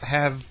 Women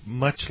have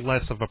much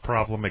less of a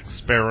problem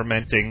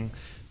experimenting,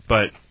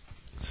 but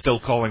still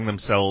calling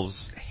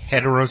themselves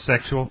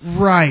heterosexual.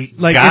 Right.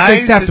 Like, guys,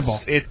 it's acceptable.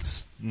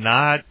 It's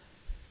not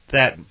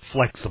that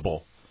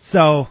flexible.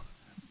 So,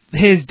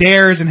 his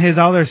dares and his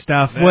other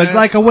stuff was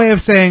like a way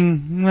of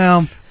saying,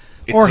 well,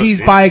 or he's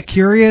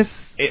bi-curious.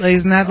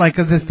 Isn't that like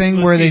the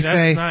thing where they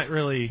say... That's not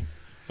really...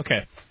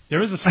 Okay, there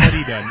was a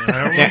study done. And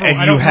I don't remember,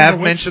 and you have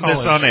mentioned this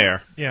on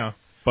air. Yeah.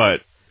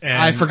 But...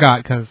 I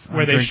forgot because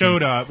where they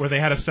showed where they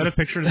had a set of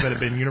pictures that had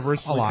been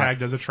universally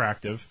tagged as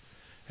attractive,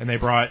 and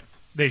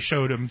they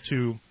showed them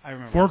to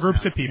 4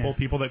 groups of people: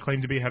 people that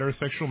claim to be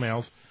heterosexual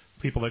males,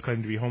 people that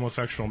claim to be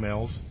homosexual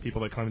males,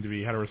 people that claim to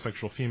be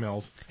heterosexual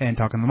females, and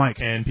talking to the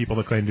mic, and people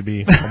that claim to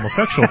be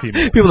homosexual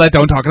females, people that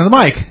don't talk into the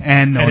mic,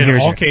 and in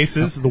all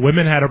cases, the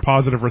women had a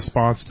positive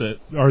response to,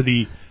 or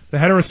the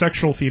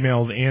heterosexual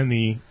females and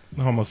the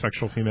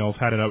homosexual females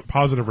had a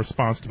positive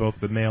response to both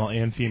the male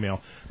and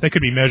female. That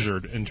could be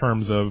measured in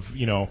terms of,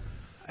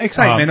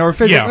 excitement or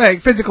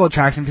physical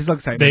attraction, physical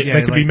excitement.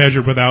 They could be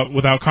measured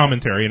without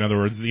commentary. In other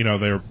words,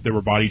 there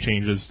were body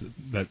changes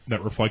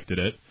that reflected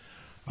it.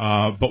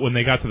 But when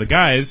they got to the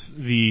guys,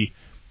 the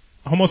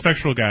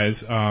homosexual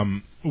guys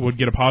would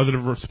get a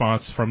positive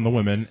response from the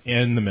women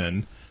and the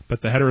men,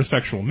 but the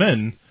heterosexual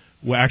men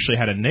actually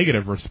had a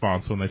negative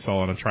response when they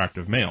saw an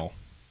attractive male.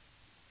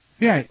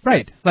 Yeah,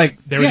 right. Like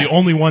they were the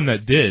only one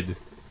that did,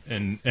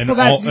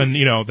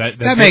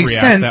 that makes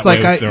sense. Like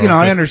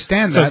I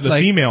understand so that. The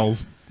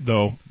females,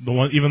 though,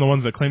 even the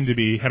ones that claim to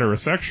be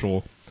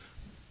heterosexual,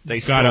 They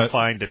still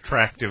find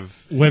attractive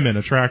women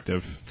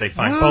attractive. They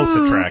find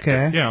both attractive.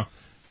 Okay. Yeah.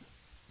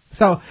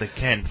 So they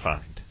can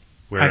find.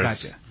 Whereas I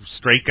gotcha.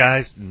 Straight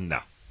guys, no.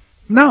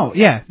 No,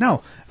 yeah,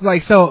 no.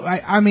 Like, so,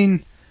 I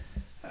mean,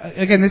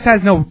 again,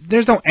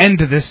 there's no end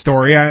to this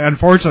story,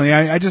 unfortunately.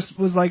 I just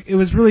was like, it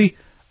was really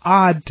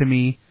odd to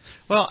me.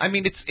 Well, I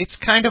mean, it's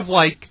kind of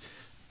like,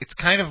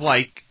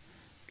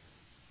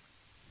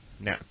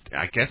 now,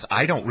 I guess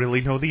I don't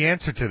really know the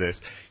answer to this.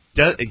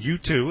 You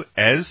two,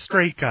 as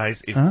straight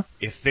guys,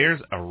 if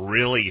there's a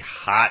really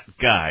hot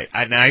guy,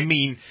 and I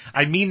mean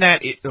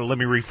that. Let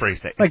me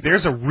rephrase that. Like, if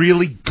there's a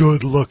really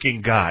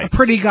good-looking guy, a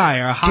pretty guy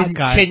or a hot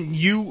guy, can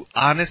you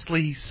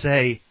honestly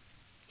say,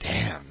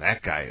 "Damn,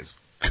 that guy is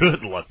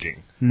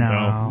good-looking"?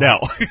 No.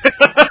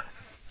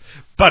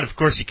 But of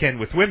course, you can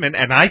with women,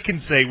 and I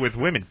can say with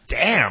women,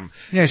 "Damn,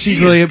 yeah, she's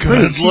really a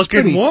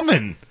good-looking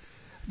woman."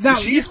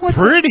 Now, she's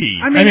pretty.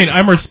 I'm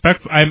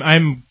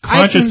I'm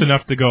conscious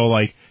enough to go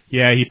like,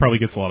 yeah, he probably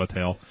gets a lot of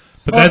tail.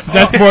 But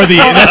that's more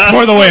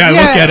the way I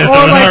look at it.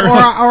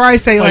 Or I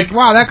say like,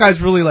 wow, that guy's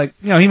really like,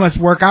 he must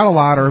work out a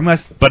lot, or he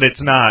must. But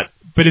it's not.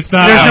 There's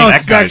no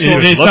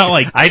sexual. It's not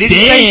like I didn't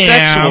say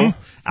sexual.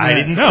 I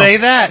didn't say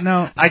that.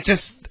 No. I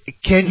just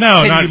can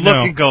you look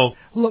and go,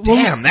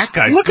 damn, that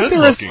guy's look good at the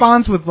looking.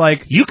 response with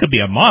like, you could be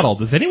a model.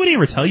 Does anybody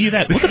ever tell you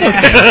that? Look at those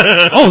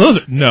guys. Oh, those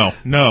are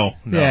no.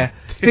 Yeah.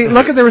 See,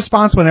 look at the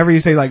response whenever you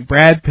say like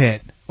Brad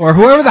Pitt or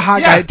whoever the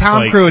hot guy,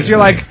 Tom Cruise. You're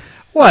like,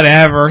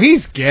 whatever,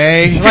 he's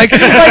gay. Like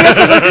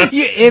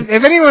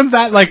if anyone's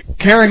that like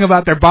caring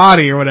about their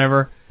body or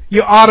whatever,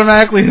 you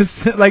automatically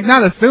like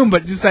not assume,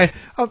 but just say,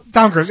 oh,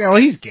 Tom Cruise, well,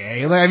 he's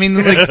gay. Like, I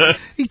mean, like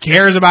he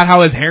cares about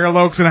how his hair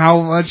looks and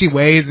how much he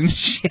weighs and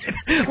shit.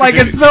 Like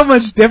it's so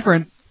much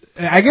different.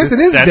 I guess it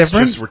is That's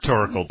different. That's just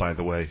rhetorical, by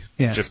the way.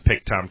 Yeah. Just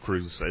pick Tom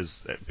Cruise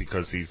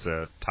because he's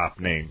a top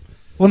name.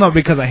 Well, no,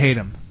 because I hate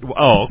him.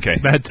 Oh, okay.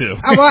 That too.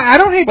 Well, I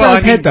don't hate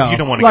Brad Pitt though. You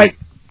don't want to like.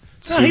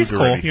 No, he's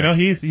cool. He's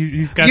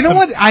got. You know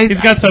what? He's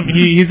got some.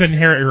 He's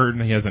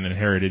inherited. He hasn't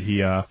inherited.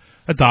 He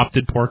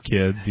adopted poor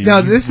kids.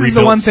 No, this is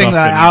the one thing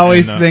that I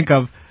always think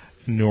of.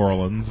 New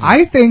Orleans.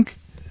 I think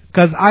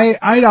because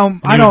I don't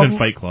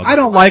Fight Club. I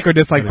don't like or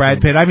dislike Brad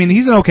Pitt. I mean,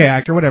 he's an okay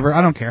actor, whatever.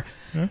 I don't care.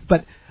 Yeah.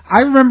 But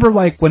I remember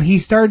like when he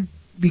started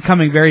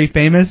becoming very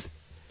famous,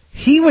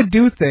 he would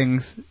do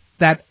things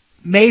that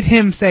made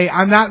him say,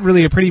 "I'm not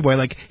really a pretty boy."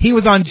 Like he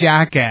was on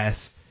Jackass.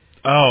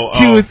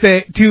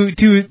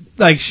 To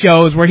like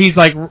shows where he's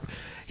like,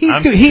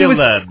 I'm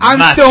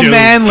still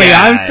manly.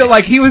 Guy. I'm still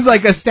like he was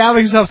like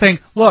establishing himself, saying,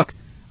 "Look,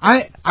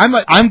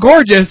 I'm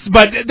gorgeous,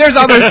 but there's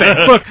other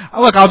things. Look,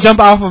 I'll jump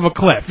off of a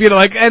cliff."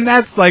 And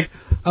that's like,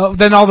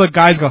 then all the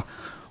guys go,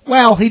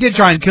 "Well, he did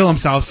try and kill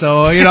himself,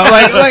 so like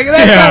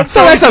that's,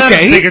 so that's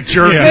okay."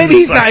 Maybe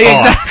he's not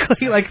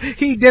exactly like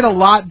he did a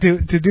lot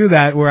to do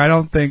that. Where I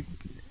don't think.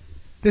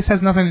 This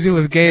has nothing to do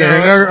with gay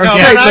or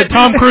straight, but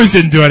Tom Cruise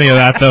didn't do any of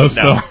that though.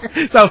 So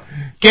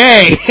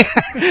gay,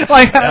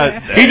 like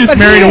he just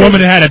married a woman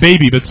and had a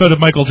baby, but so did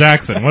Michael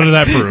Jackson. What did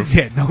that prove?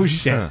 Yeah, no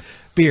shit.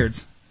 Beards,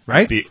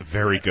 right?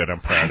 Very good. I'm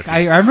proud of you.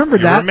 I remember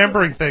that. You're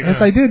remembering things.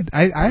 Yes, I did.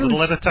 I a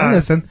little at a time.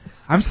 Listen,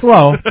 I'm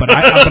slow, but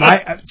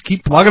I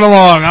keep plugging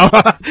along.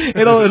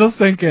 It'll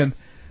sink in.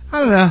 I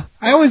don't know.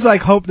 I always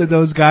hope that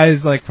those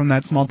guys from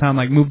that small town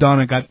moved on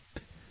and got.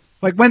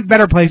 Went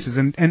better places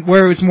and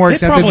where it's more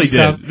accepted.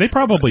 They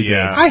probably did.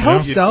 I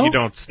hope so. You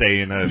don't stay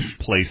in a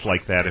place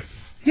like that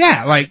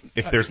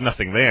if there's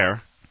nothing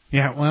there.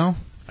 Yeah, well,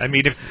 I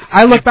mean, if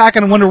I look back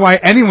and wonder why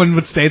anyone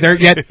would stay there,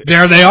 yet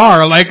there they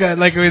are.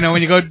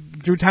 When you go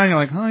through town, you're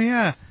like, oh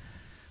yeah,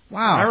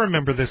 wow. I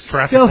remember this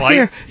traffic still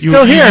light.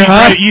 Still here,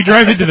 huh? You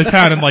drive into the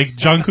town and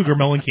John Cougar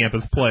Mellencamp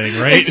is playing,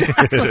 right?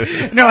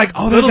 And they're like,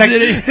 oh, there's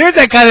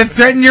that guy that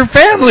threatened your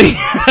family.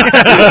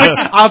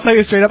 I'll tell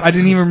you straight up, I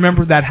didn't even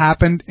remember that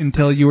happened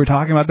until you were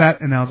talking about that,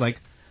 and I was like,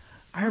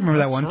 I remember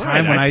that one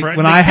time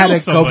when I had to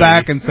go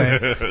back and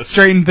say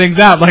straighten things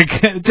out,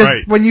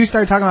 when you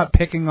started talking about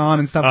picking on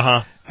and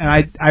stuff,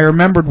 and I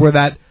remembered where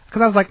that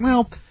because I was like,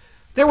 well,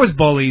 there was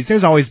bullies.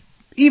 There's always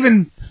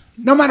even.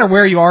 No matter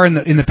where you are in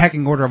the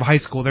pecking order of high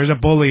school, there's a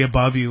bully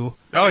above you.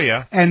 Oh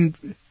yeah, and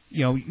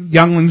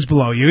younglings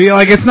below you.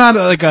 It's not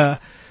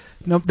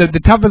the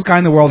toughest guy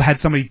in the world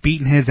had somebody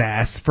beating his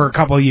ass for a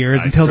couple of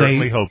years until they. I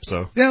certainly hope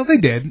so. Yeah, they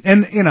did,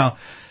 and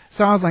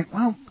so I was like,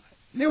 well,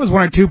 there was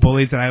one or two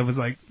bullies that I was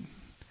like,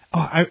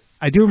 oh,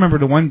 I do remember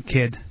the one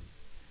kid,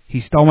 he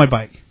stole my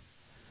bike.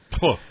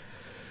 Oh.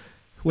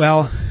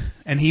 Well,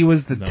 and he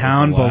was the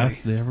town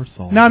bully. They ever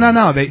saw no.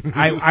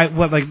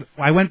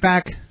 I went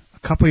back.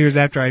 A couple years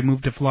after I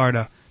moved to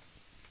Florida,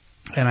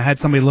 and I had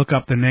somebody look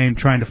up the name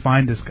trying to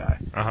find this guy.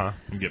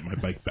 And get my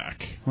bike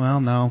back. Well,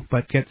 no,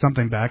 but get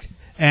something back.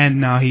 And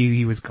now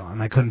he was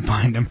gone. I couldn't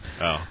find him.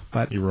 Oh,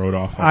 but you rode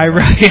off. I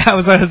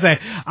was going to say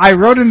I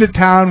rode into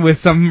town with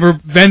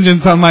some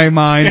vengeance on my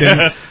mind.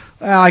 And,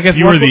 I guess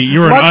you were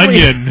an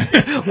onion.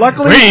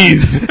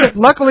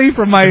 Luckily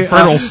from my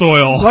fertile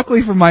soil.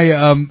 Luckily from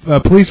my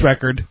police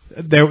record,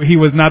 he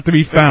was not to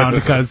be found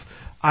because.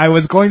 I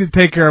was going to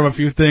take care of a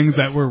few things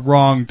that were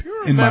wronged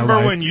in my life.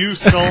 Remember when you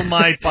stole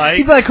my bike?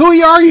 He'd be like,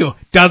 who are you?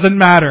 Doesn't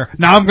matter.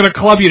 Now I'm going to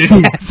club you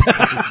to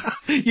death.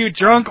 You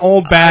drunk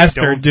old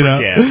bastard. Don't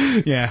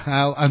forget.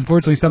 Yeah,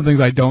 unfortunately some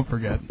things I don't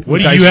forget.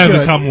 What do you have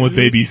in common with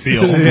Baby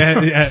Seal?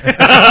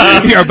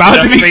 You're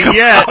about to be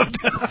clubbed.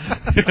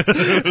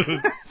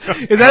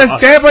 Is that a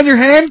stamp on your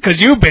hand? Because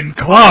you've been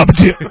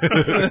clubbed.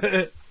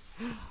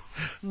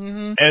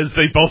 As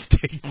they both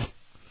take...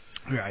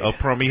 Right. Oh,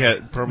 Promi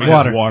has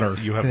water.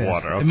 You have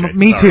water. Okay,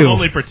 me sorry. too. I'm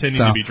only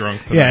pretending to be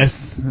drunk today. Yes.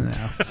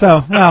 No.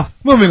 So, well,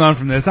 moving on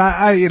from this,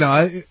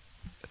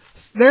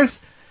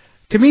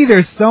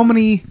 there's so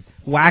many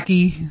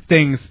wacky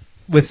things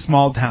with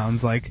small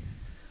towns. Like,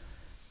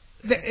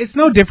 it's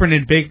no different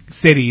in big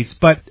cities,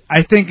 but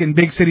I think in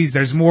big cities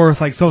there's more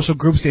like social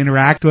groups to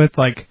interact with.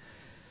 Like,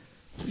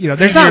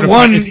 there's not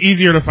one. It's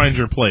easier to find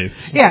your place.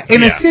 Yeah,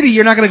 in a city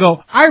you're not going to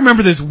go, I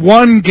remember this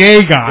one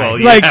gay guy.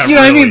 Well, what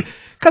I mean?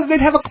 Because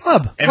they'd have a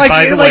club. And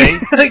by the way,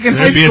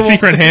 there'd be a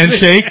secret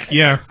handshake.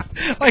 Yeah.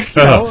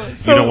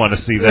 You don't want to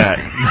see that.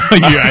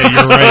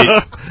 You're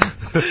right.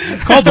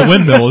 It's called The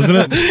Windmill, isn't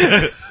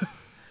it?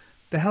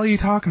 The hell are you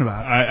talking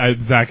about?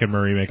 Zach and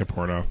Murray make a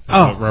porno.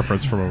 That's a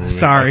reference from a movie.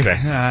 Sorry. Okay.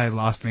 I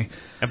lost me.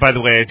 And by the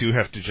way, I do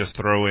have to just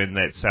throw in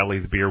that Sally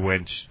the Beer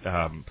Wench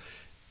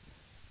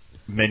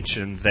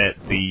mentioned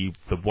that the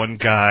one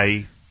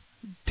guy...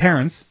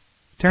 Terrence,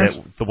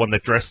 the one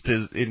that dressed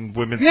in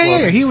women's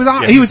clothing. Yeah, he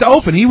was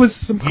open. He was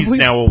some He's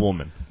now a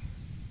woman.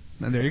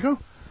 And there you go.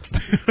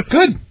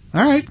 Good.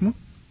 All right.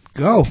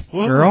 Go,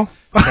 girl.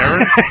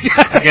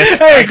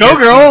 Hey, go,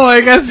 girl.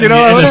 I guess, And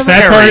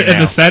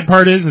the sad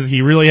part is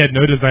he really had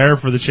no desire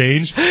for the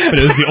change, but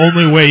it was the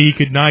only way he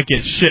could not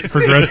get shit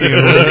for dressing in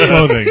women's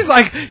clothing. He's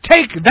like,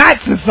 take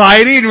that,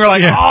 society. And we're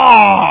like,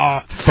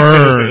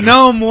 burn.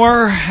 No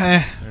more.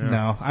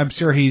 No, I'm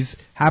sure he's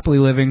happily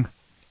living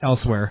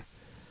elsewhere.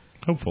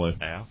 Hopefully.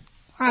 Yeah.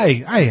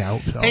 I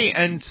hope so. Hey,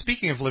 and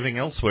speaking of living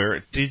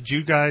elsewhere, did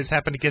you guys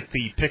happen to get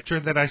the picture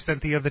that I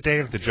sent the other day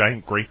of the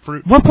giant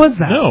grapefruit? What was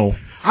that? No.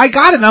 I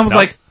got it and I was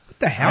like, what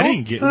the hell? I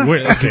didn't get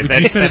it.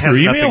 Did you send it through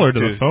email or to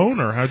the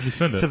phone, or how did you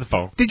send it? To the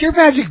phone. Did your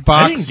magic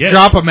box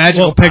drop a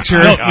magical picture?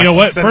 No, you know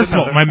what? First of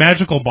all, my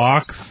magical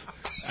box,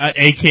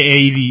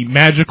 a.k.a. the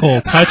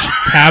magical touch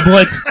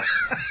tablet...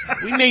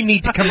 We may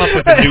need to come up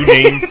with a new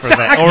name for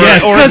that.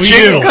 Or a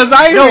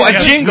jingle. A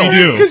jingle. We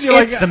do. It's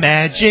like the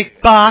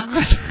magic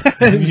box.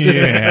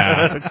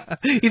 Yeah.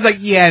 He's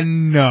like,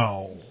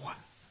 no.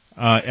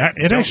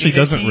 It actually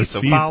doesn't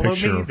receive follow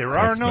picture. Me. There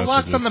are no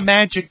locks on the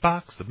magic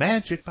box. The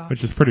magic box.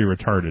 Which is pretty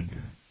retarded.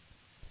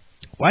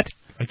 What?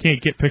 I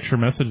can't get picture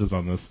messages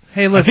on this.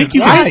 Hey, listen,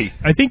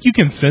 I think you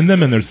can send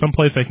them, and there's some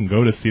place I can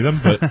go to see them,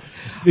 but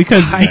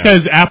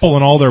because Apple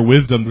in all their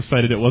wisdom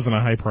decided it wasn't a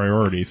high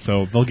priority,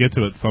 so they'll get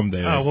to it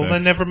someday. Oh, well,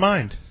 then never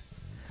mind.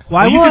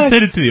 Well, you can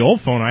send it to the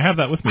old phone. I have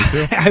that with me,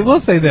 too. I will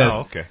say this.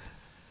 Oh, okay.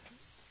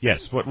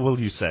 Yes, what will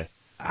you say?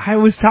 I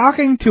was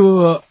talking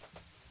to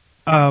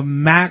a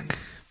Mac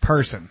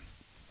person.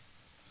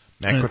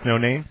 Mac with no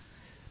name?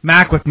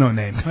 Mac with no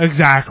name,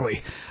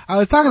 exactly. I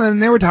was talking to them,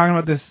 and they were talking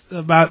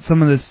about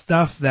some of this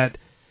stuff that,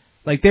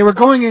 like, they were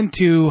going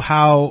into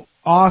how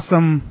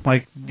awesome,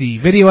 like, the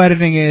video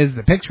editing is,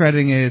 the picture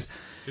editing is.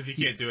 Because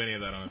you can't do any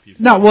of that on a PC.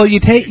 No, well, you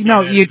take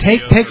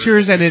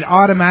pictures and it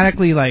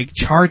automatically, like,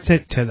 charts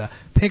it to the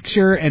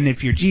picture, and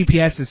if your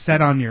GPS is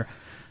set on your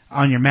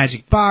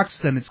Magic Box,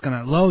 then it's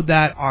going to load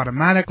that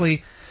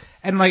automatically.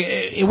 And, like,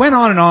 it went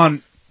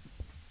on.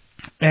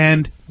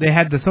 And they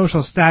had the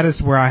social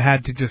status where I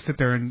had to just sit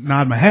there and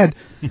nod my head.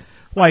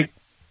 Like,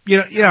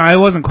 I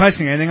wasn't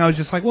questioning anything. I was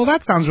just like, well,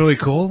 that sounds really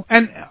cool.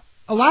 And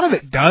a lot of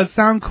it does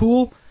sound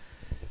cool.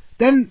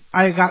 Then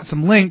I got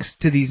some links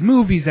to these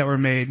movies that were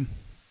made.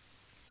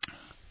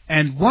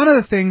 And one of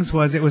the things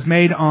was it was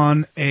made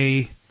on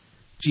a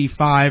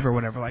G5 or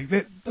whatever.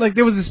 Like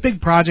there was this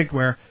big project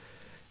where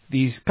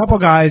these couple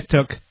guys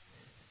took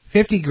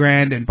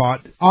 $50,000 and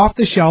bought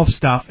off-the-shelf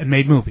stuff and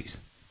made movies.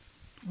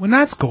 Well,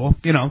 that's cool,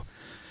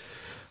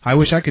 I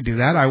wish I could do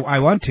that. I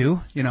want to,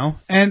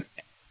 And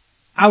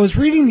I was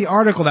reading the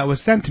article that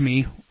was sent to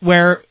me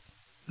where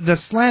the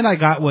slant I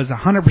got was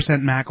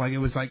 100% Mac. Like, it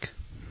was like,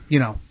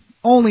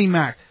 only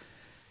Mac.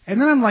 And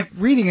then I'm like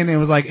reading it and it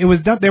was like,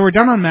 they were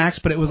done on Macs,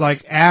 but it was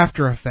like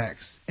After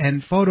Effects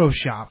and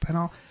Photoshop and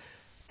all.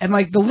 And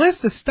like the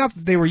list of stuff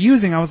that they were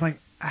using, I was like,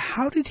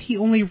 how did he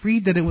only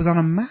read that it was on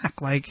a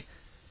Mac? Like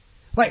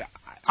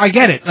I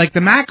get it. Like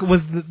the Mac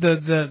was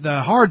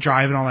the hard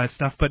drive and all that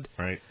stuff, but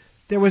right.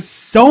 There was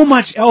so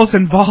much else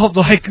involved,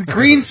 like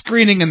green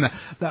screening and it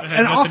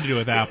had nothing to do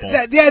with Apple.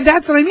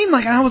 That's what I mean.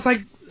 Like, and I was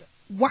like,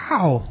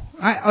 wow.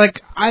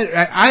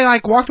 I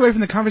walked away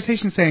from the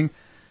conversation saying,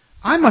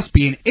 I must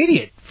be an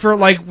idiot for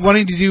like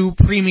wanting to do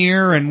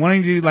Premiere and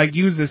wanting to like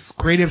use this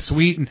Creative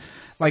Suite and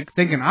like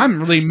thinking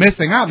I'm really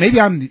missing out. Maybe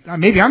I'm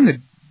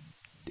the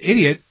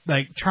idiot,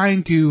 like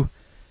trying to,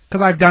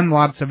 because I've done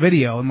lots of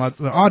video and lots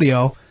of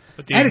audio.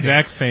 But the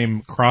exact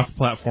same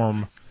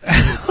cross-platform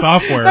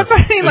software That's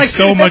what I mean, like, is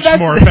so much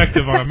more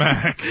effective on a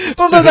Mac.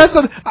 Well, no, that's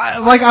what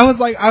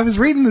I was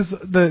reading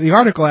the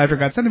article after it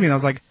got sent to me, and I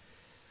was like,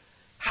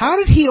 how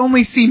did he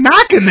only see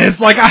Mac in this?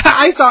 Like,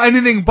 I saw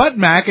anything but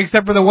Mac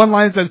except for the one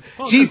line that says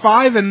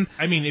G5 and...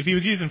 I mean, if he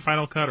was using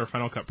Final Cut or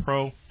Final Cut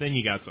Pro, then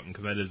you got something,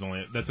 because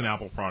that's an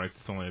Apple product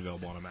that's only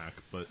available on a Mac.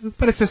 But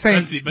it's the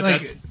same.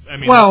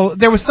 Well,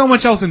 there was so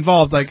much else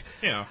involved. Like,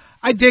 yeah.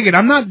 I dig it.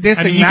 I'm not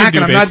dissing Mac,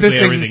 and I'm not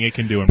dissing everything it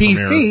can do in PC.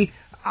 Premiere.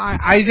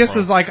 I just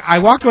was like, I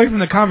walked away from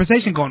the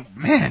conversation going,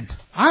 man,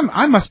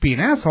 I must be an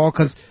asshole,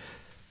 because,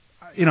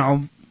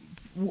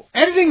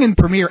 editing in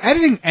Premiere,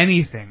 editing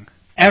anything,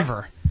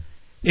 ever,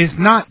 is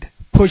not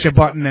push a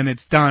button and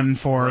it's done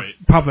for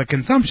public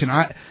consumption.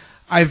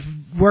 I've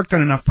worked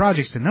on enough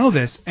projects to know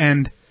this,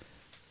 and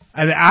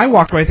I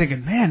walked away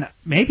thinking, man,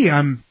 maybe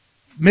I'm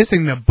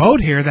missing the boat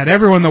here, that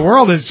everyone in the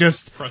world is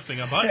just pressing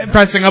a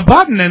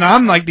button, and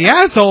I'm like the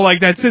asshole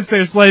like that sits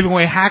there slaving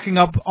away, hacking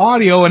up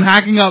audio and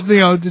hacking up,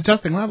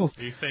 adjusting levels.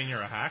 Are you saying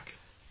you're a hack?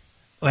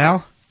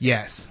 Well,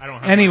 yes. I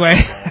don't have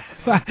anyway,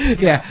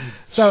 yeah.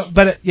 So,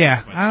 but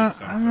I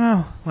don't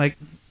know. Like,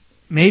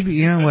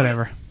 maybe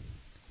whatever.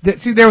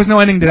 See, there was no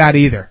ending to that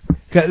either.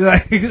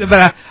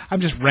 But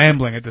I'm just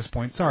rambling at this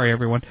point. Sorry,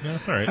 everyone. No,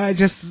 that's all right.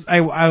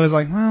 I was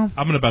like, well,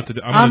 I'm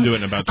gonna do it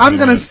in about 20 I'm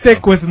gonna minutes,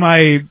 stick with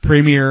my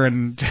Premiere,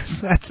 and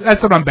just,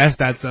 that's what I'm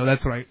best at. So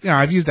that's what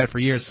I've used that for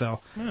years.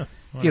 So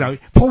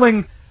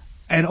pulling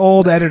an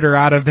old editor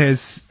out of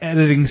his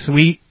editing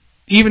suite,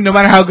 even no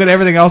matter how good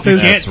everything else is,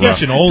 you can't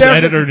teach an old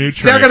editor new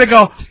tricks. They're gonna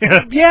go,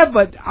 yeah,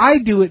 but I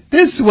do it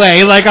this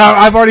way. Like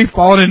I've already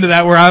fallen into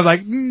that where I was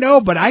like,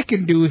 no, but I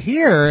can do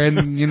here,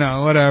 and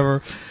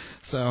whatever.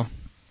 So.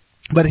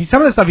 But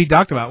some of the stuff he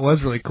talked about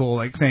was really cool,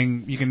 like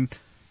saying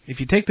if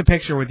you take the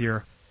picture with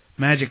your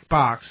Magic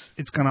Box,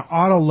 it's going to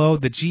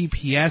auto-load the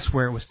GPS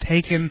where it was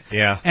taken.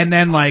 Yeah. And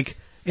then, like,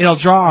 it'll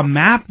draw a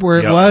map where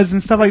it was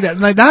and stuff like that.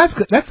 Like, that's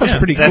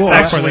pretty cool.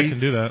 That's actually they can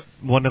do that.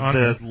 One of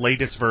the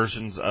latest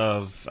versions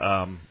of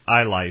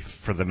iLife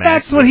for the Mac.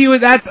 That's what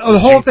the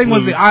whole thing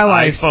was the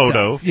iLife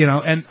iPhoto.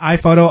 Stuff, and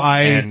iPhoto,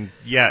 And,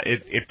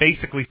 it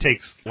basically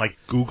takes, like,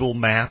 Google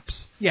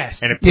Maps. Yes.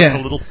 And it puts a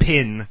little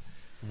pin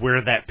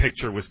where that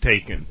picture was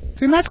taken.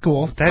 See, that's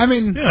cool.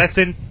 That's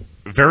a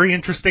very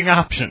interesting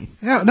option.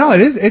 Yeah, no,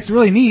 it is. It's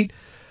really neat.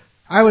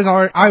 I was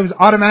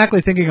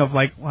automatically thinking of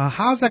like, well,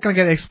 how's that going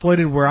to get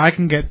exploited where I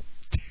can get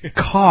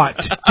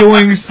caught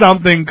doing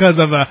something because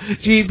of a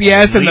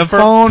GPS and the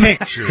phone?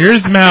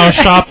 Here's Mao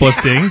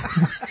shoplifting.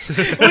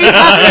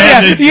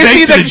 And you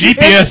see the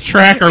GPS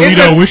tracker, we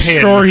know which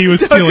store he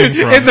was stealing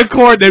from. In the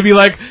court, they'd be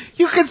like,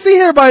 you can see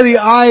here by the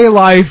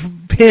iLife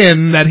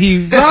pin that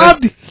he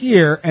robbed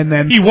here, and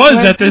then he was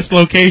at this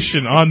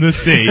location on this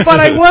date. But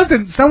I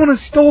wasn't. Someone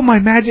has stole my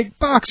Magic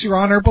Box, Your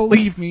Honor.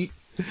 Believe me.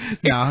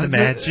 No, the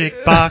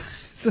Magic Box.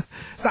 So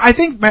I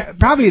think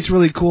probably it's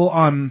really cool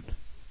on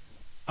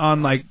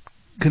like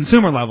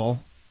consumer level.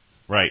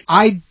 Right.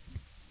 I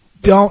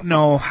don't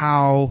know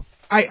how.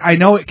 I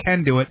know it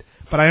can do it,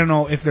 but I don't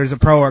know if there's a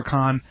pro or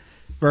con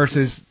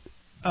versus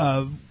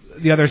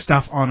the other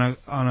stuff on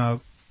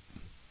a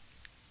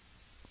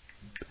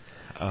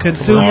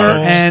consumer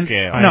and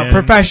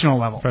professional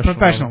level.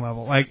 Professional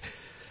level. Like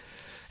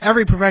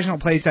every professional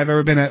place I've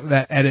ever been at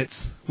that edits,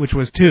 which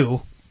was 2,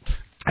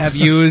 have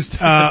used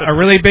a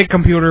really big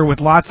computer with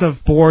lots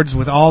of boards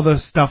with all the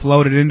stuff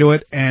loaded into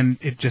it, and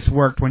it just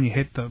worked when you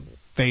hit the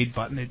fade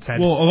button. It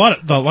said, well, a lot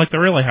of the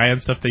really high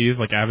end stuff they use,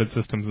 like Avid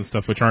systems and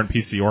stuff, which aren't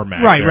PC or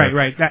Mac.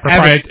 Right.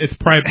 It's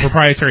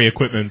proprietary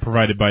equipment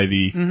provided by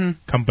the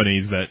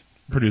companies that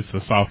produce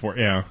the software.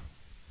 Yeah.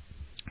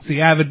 See,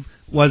 Avid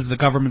was the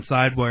government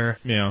side where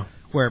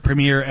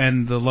Premiere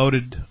and the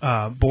loaded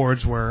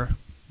boards were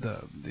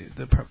the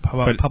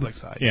public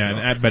side.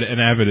 Yeah, so. But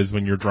Avid is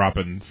when you're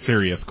dropping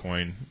serious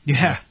coin.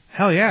 Yeah,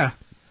 hell yeah.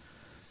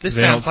 This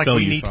sounds like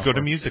we need to go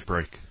to music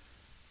break.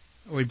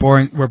 We're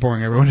boring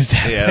everyone to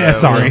death. Yeah,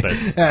 sorry.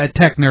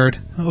 Tech nerd.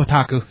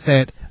 Otaku.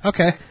 Say it.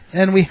 Okay.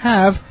 And we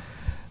have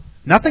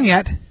Nothing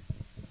Yet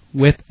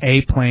with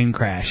A Plane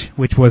Crash,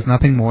 which was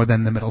nothing more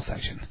than the middle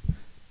section.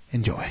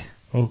 Enjoy.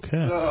 Okay.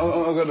 I've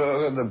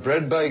got the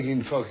bread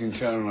baking fucking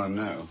channel on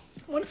now.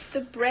 What's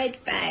the bread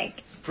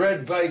bag?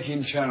 Bread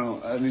baking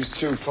channel, and these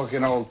 2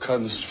 fucking old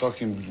cunts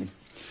fucking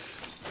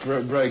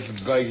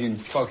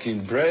baking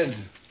fucking bread.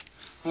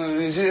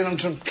 And I'm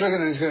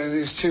clicking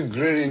these 2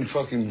 grinning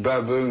fucking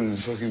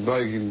baboons fucking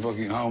baking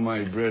fucking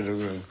homemade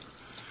bread.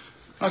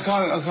 I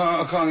can't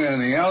get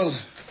anything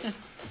else.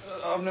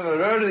 I've never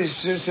heard of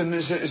this. It's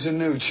a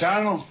new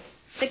channel.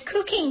 The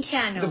cooking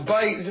channel.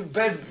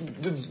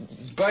 The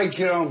bake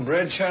your own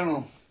bread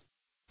channel.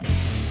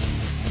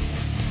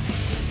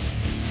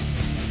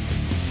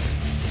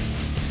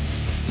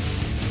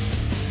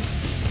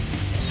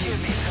 Give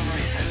me some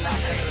reason not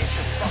to hate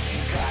your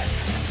fucking guts.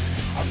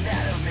 I'm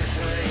mad of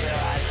misery, your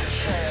eyes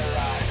betray a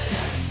rust.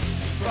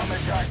 From a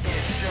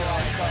darkness, your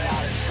eyes cut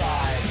out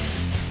inside.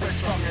 Burst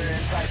from your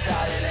insides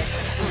out and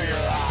exit through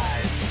your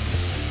eyes.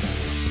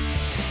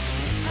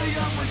 The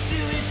young were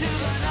stealing to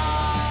the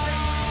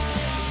night.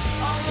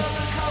 Under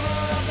the cover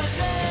of the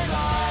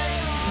daylight.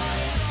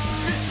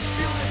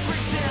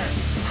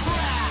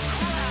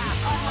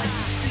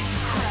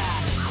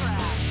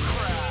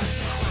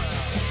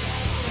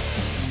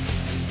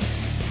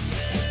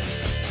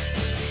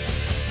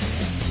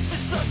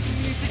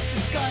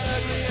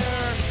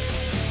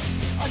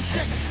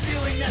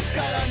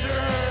 got under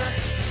her.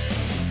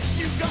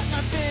 You got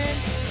nothing,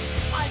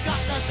 I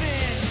got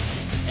nothing,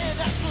 and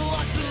that's a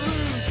lot to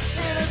lose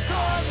in a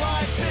time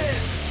like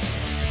this.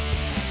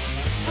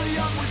 The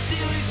young were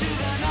stealing to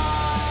the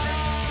night,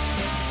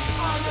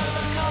 under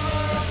the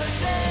cover of the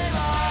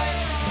daylight.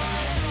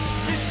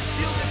 This is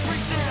steel that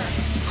brings their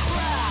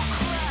crap.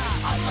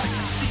 I'd like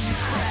to see you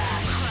crash.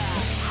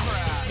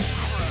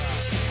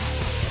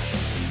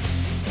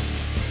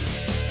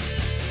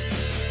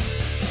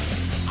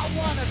 I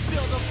wanna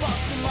build a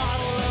Boston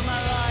model of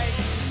my life,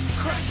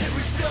 crash it,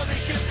 rebuild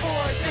it, get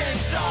bored, then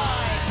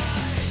die.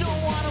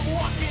 Don't wanna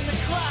walk in the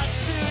clouds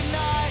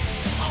tonight,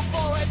 I'll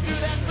fall right through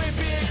that great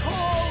big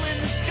hole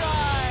in the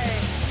sky.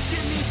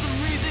 Give me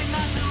some reason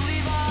not to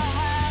leave, I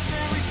have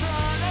and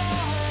return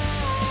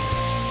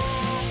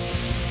home.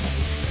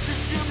 To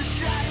feel the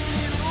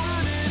shining in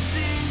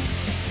lunacy,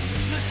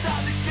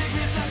 nostalgic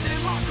figures of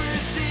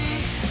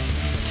democracy.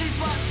 Keep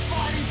us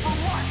fighting for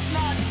what's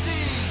not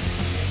seen.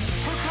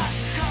 Her class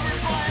is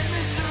covered by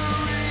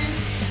misery.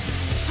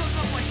 Soak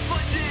up like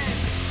sponges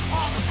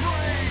on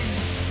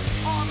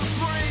the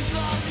brains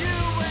of you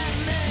and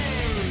me.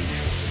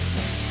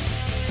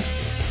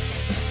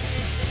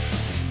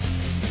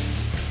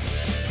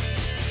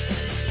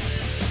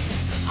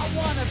 I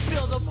wanna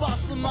build a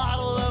Boston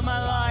model of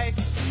my life,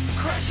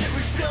 crash it,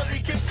 rebuild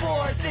it, get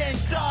bored, then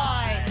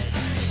die.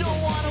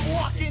 Don't wanna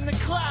walk in the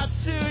clouds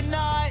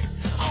tonight,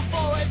 I'll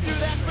fall right through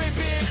that great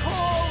big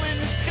hole in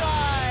the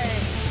sky.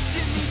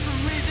 Give me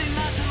some reason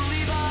not to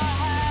leave, I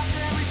have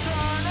and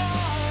return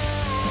home.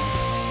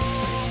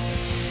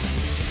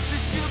 To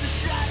feel the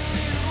shadow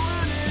in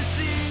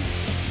lunacy,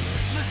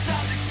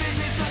 nostalgic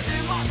figments of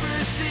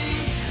democracy.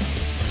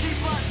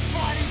 Keep us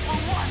fighting for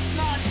what's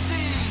not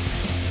seen.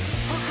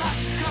 Her class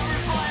is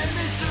covered by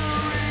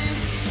misery.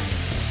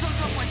 Soak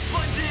up like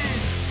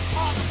sponges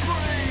on the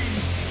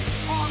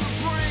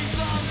brains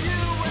of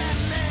you and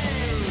me.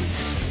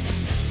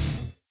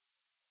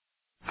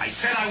 I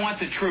said I want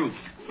the truth.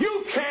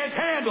 You can't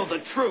handle the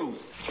truth.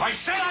 I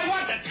said I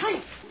want the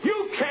truth.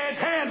 You can't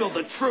handle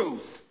the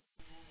truth.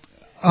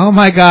 Oh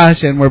my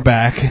gosh, and we're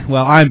back.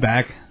 Well, I'm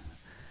back.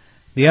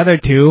 The other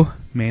two,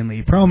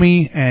 mainly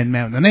Promi and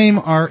Man with the Name,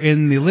 are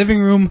in the living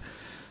room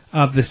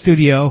of the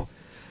studio,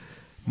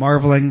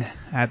 marveling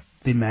at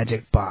the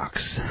magic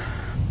box.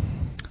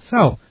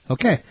 So,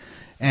 okay.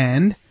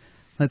 And,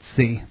 let's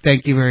see.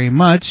 Thank you very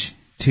much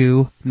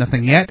to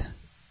Nothing Yet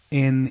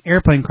in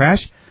Airplane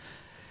Crash.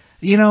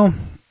 You know,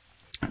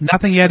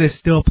 Nothing Yet is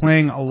still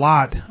playing a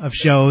lot of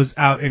shows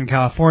out in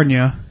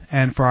California,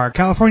 and for our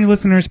California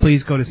listeners,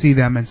 please go to see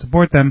them and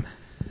support them.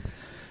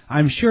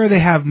 I'm sure they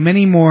have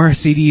many more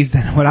CDs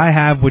than what I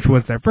have, which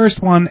was their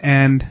first one,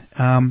 and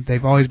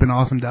they've always been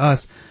awesome to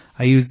us.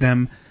 I used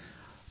them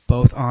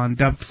both on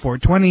Dub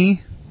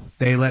 420.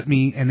 They let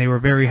me, and they were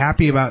very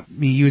happy about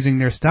me using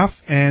their stuff,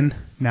 and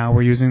now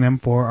we're using them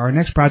for our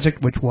next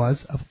project, which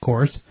was, of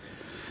course,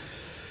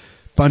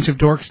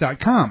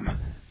 bunchofdorks.com.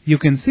 You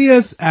can see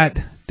us at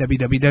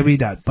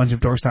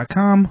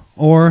www.bunchofdorks.com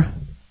or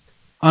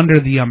under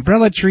the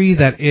umbrella tree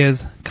that is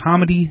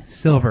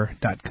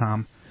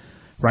comedysilver.com.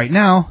 Right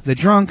now, The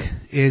Drunk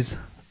is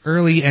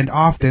early and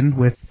often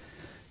with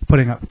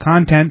putting up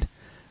content,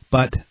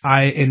 but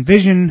I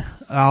envision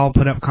I'll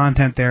put up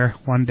content there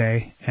one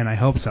day, and I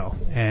hope so.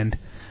 And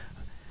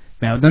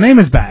now the name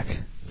is back.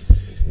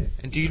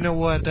 And do you know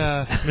what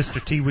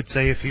Mr. T would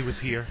say if he was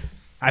here?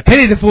 I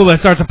pity the fool that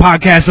starts a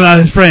podcast without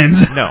his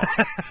friends. No,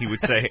 he would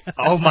say,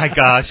 "Oh my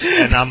gosh,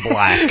 and I'm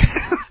black."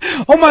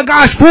 Oh my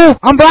gosh, fool,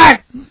 I'm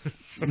black.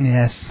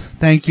 Yes,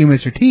 thank you,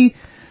 Mr. T.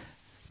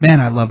 Man,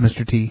 I love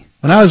Mr. T.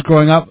 When I was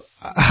growing up,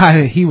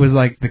 he was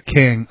like the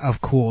king of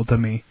cool to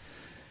me.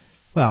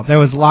 Well, there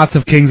was lots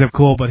of kings of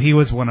cool, but he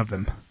was one of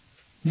them.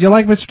 Did you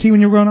like Mr. T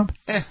when you were growing up?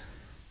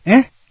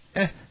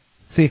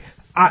 See,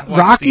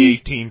 Rocky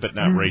 18, but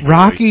not regularly.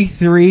 Rocky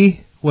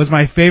 3 was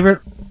my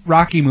favorite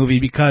Rocky movie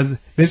because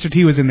Mr.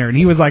 T was in there, and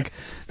he was like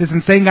this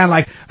insane guy,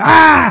 like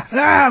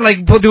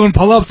like doing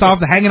pull-ups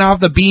hanging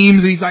off the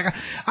beams, and he's like,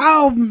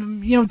 "Oh,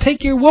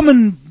 take your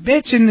woman,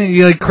 bitch," and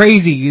he's like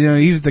crazy,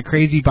 he was the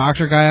crazy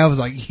boxer guy. I was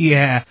like,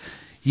 yeah,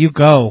 you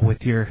go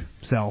with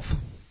yourself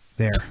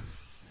there,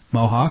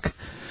 Mohawk.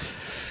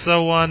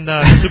 So on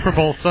Super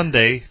Bowl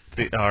Sunday,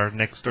 our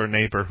next door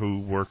neighbor who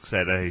works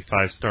at a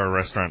 5-star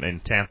restaurant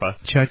in Tampa,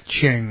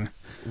 Cha-ching,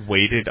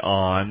 waited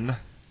on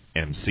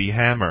MC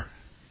Hammer.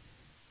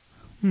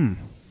 I don't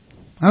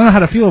know how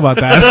to feel about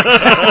that.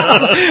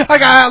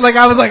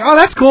 I was like, oh,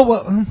 that's cool.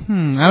 Well,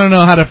 I don't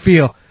know how to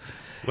feel.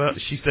 Well,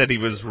 she said he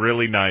was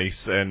really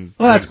nice, and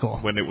that's cool.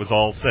 When it was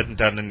all said and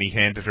done, and he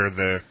handed her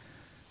the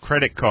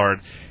credit card,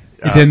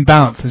 it didn't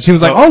bounce, and she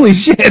was like, "Holy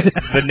shit!"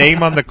 The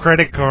name on the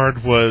credit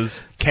card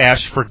was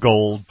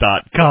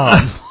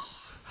CashForGold.com.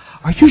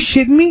 Are you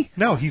shitting me?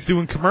 No, he's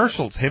doing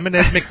commercials. Him and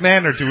Ed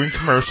McMahon are doing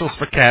commercials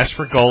for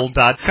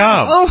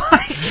CashForGold.com. Oh my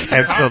God.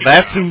 And so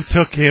that's who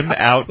took him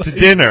out to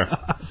dinner.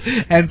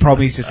 And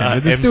probably just into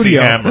the MC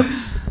studio. Hammer.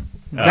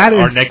 That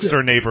our is next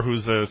door neighbor,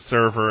 who's a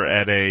server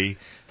at a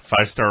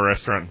 5-star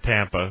restaurant in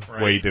Tampa,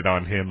 waited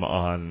on him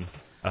on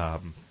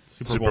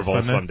Super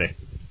Bowl Sunday.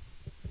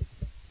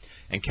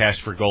 And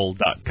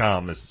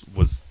CashForGold.com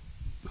was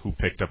who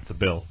picked up the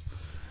bill.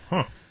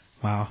 Huh.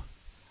 Wow.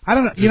 I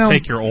don't know. You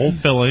take your old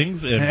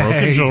fillings and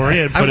broken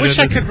jewelry and put I wish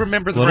it in I could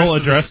remember the little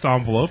rest addressed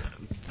envelope.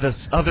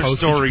 This other Postage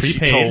story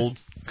prepaid. she told,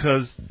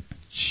 because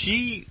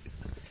she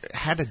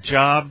had a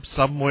job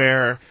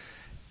somewhere,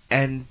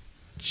 and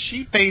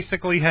she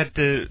basically had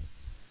to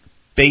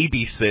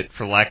babysit,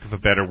 for lack of a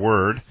better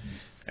word,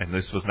 and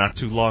this was not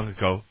too long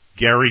ago,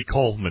 Gary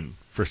Coleman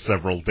for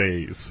several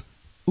days.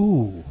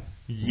 Ooh.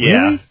 Yeah.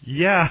 Really?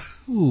 Yeah.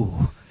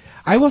 Ooh.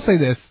 I will say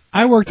this.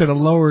 I worked at a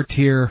lower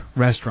tier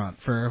restaurant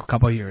for a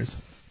couple of years.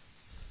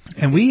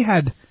 And we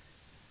had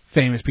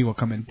famous people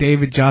come in.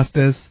 David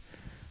Justice,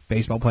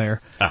 baseball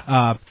player.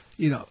 That's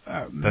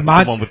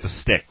the one with the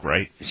stick,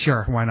 right?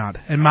 Sure, why not?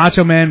 And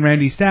Macho Man,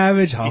 Randy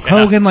Savage, Hulk Yeah.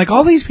 Hogan, like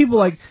all these people,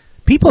 like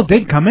people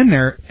did come in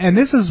there, and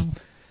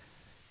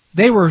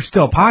they were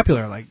still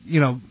popular. Like,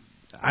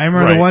 I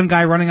remember Right. one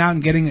guy running out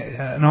and getting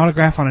an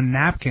autograph on a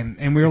napkin,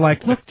 and we were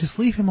like, look, just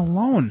leave him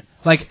alone.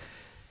 Like,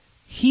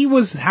 he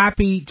was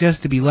happy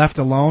just to be left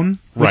alone,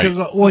 which,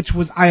 Right. which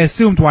was, I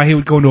assumed, why he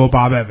would go into a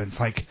Bob Evans.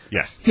 Like,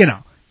 Yeah.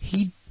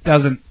 He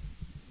doesn't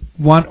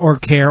want or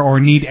care or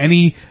need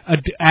any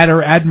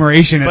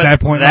admiration at But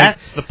that point.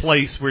 that's the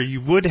place where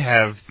you would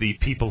have the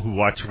people who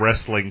watch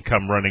wrestling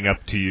come running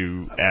up to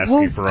you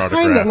asking for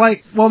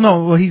autographs.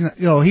 He's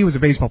not, he was a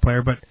baseball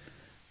player, but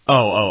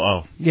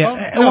Yeah.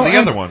 Well, the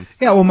other one.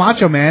 Yeah, well,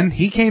 Macho Man,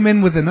 he came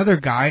in with another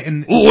guy,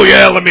 and Oh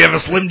yeah, let me have a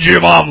Slim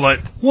Jim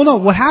omelet. well, no,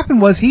 what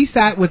happened was he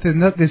sat with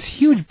this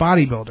huge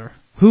bodybuilder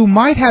who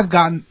might have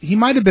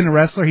been a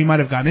wrestler, he might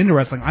have gotten into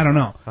wrestling, I don't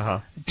know. Uh-huh.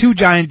 Two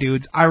giant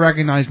dudes, I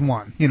recognized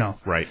one,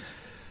 Right.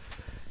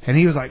 and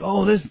he was like,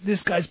 oh,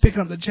 this guy's picking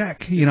up the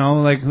check,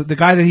 like the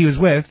guy that he was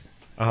with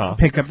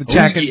picked up the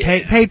check and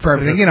paid for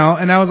everything,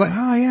 and I was like,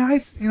 oh yeah,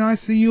 I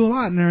see you a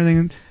lot and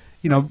everything,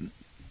 and,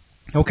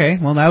 okay,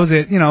 well, that was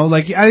it.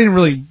 Like I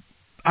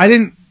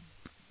didn't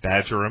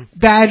badger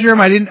him.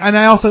 I didn't, and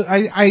I also,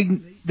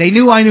 they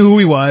knew I knew who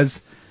he was,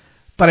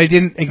 but I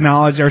didn't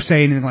acknowledge or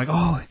say anything like,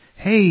 oh,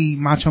 hey,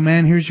 Macho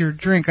Man, here's your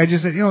drink. I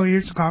just said,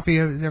 here's some coffee,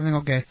 everything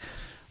okay.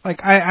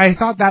 Like I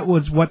thought that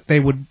was what they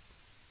would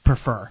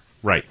prefer.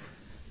 Right.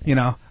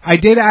 I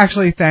did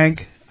actually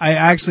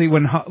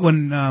when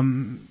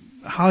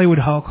Hollywood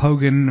Hulk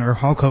Hogan or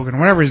Hulk Hogan,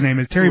 whatever his name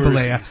is, Terry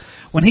Bollea,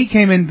 when he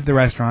came into the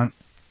restaurant.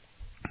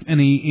 And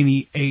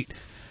he ate.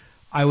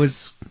 I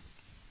was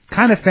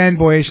kind of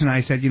fanboyish, and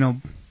I said,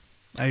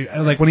 I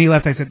like when he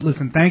left. I said,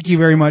 listen, thank you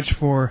very much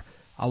for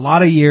a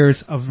lot of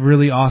years of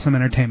really awesome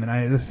entertainment.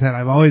 I said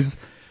I've always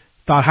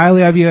thought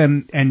highly of you,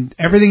 and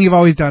everything you've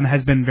always done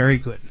has been very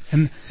good.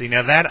 And see,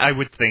 now that I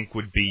would think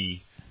would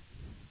be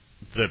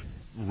the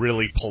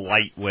really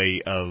polite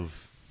way of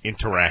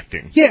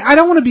interacting. Yeah, I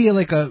don't want to be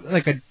like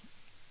a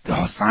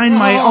sign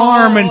my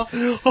arm and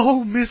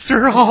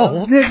Mr.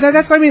 Hulk.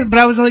 That's what I mean. But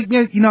I was like,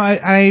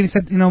 I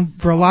said,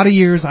 for a lot of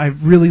years I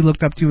really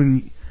looked up to you,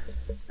 and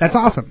that's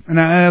awesome. And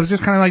I was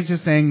just kind of like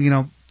just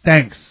saying,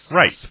 thanks,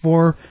 right,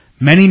 for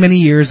many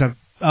years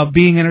of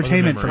being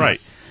entertainment for me.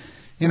 Right.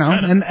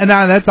 And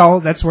that's all.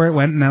 That's where it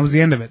went, and that was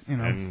the end of it.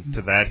 And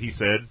to that he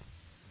said,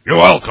 "You're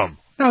welcome."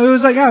 No, it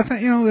was like,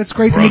 it's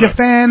great for me to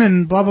fan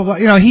and blah blah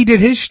blah. He did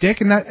his shtick,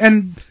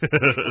 and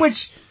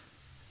which,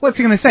 what's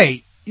he gonna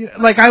say?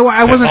 Like I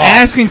wasn't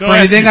asking for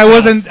anything. I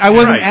wasn't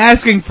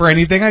asking for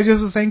anything. I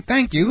just was saying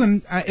thank you,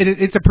 and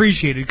it's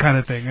appreciated kind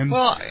of thing. And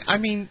well, I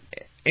mean,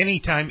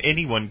 anytime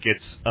anyone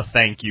gets a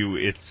thank you,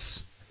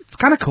 it's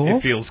kind of cool.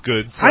 It feels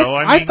good. So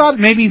I thought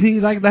maybe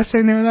that's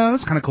saying there that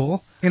was kind of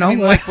cool.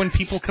 Like when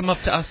people come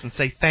up to us and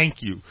say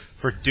thank you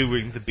for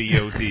doing the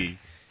BOD,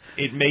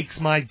 it makes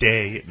my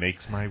day. It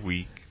makes my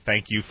week.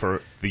 Thank you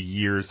for the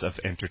years of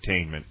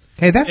entertainment.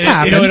 Hey, that's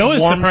happening. It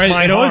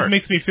always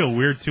makes me feel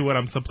weird too when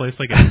I'm someplace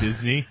like at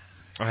Disney.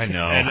 I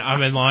know. And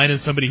I'm in line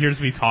and somebody hears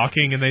me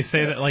talking and they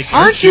say that like,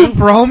 aren't you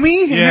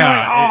Bromy?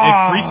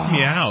 Yeah, it freaks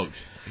me out.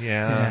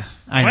 Yeah.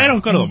 I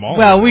don't go to the mall.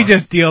 Well, anymore. we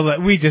just deal with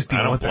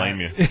I don't blame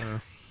that.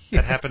 you.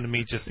 That happened to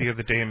me just the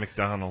other day at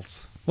McDonald's.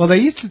 Well, they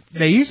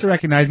used to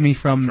recognize me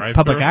from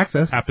public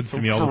access. Happens to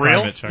me all the For real?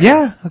 time. At China.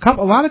 Yeah,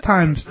 a lot of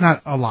times,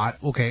 not a lot.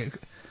 Okay,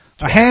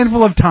 a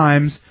handful of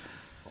times.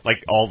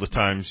 Like all the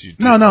times you.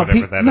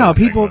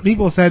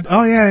 People said,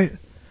 "Oh yeah,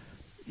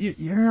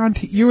 you're on.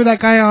 You were that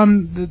guy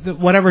on the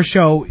whatever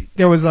show."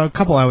 There was a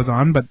couple I was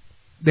on, but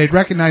they'd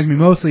recognize me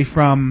mostly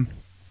from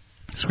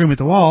Scream at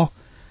the Wall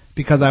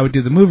because I would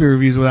do the movie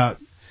reviews without.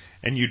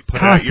 And you'd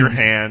put out your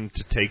hand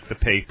to take the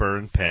paper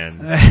and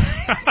pen.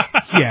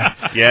 Yeah.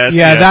 Yes,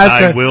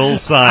 that's I will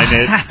sign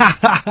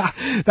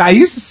it. I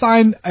used to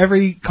sign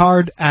every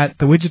card at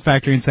the Widget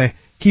Factory and say,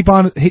 keep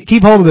hold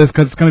of this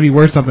because it's going to be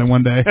worth something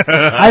one day.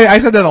 I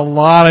said that a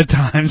lot of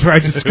times where I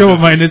just scribbled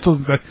my initials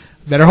and said,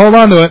 better hold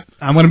on to it.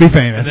 I'm going to be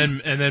famous.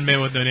 And then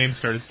Man with No Name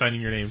started signing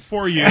your name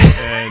for you.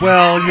 And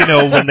well,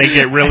 when they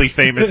get really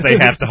famous, they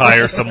have to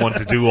hire someone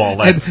to do all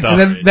that stuff.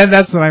 And then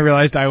that's when I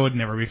realized I would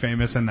never be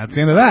famous, and that's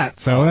the end of that.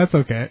 So that's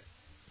okay.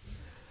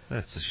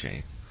 That's a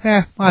shame.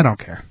 I don't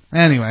care.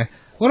 Anyway,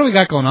 What do we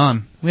got going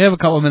on? We have a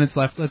couple of minutes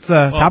left. Let's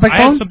topic I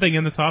phone. have something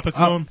in the topic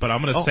phone, but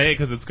I'm going to say it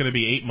because it's going to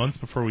be 8 months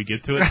before we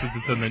get to it. Since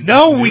it's in the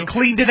No, we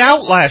cleaned it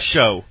out last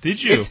show.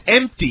 Did you? It's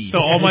empty. So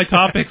all my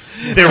topics,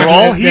 they're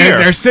all here.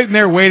 They're sitting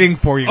there waiting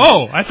for you.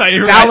 Oh, I thought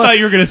you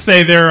were going to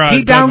say they're.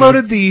 He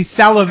downloaded the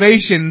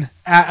salivation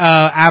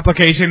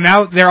application.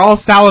 Now they're all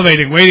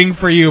salivating, waiting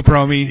for you,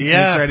 Promi.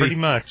 Yeah, pretty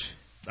much.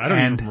 I'm not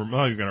even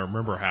going to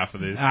remember half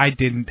of these. I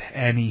didn't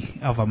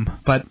any of them,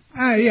 but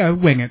yeah,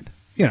 wing it.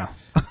 You know,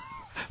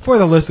 for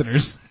the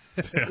listeners.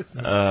 That's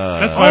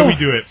why we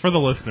do it, for the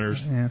listeners.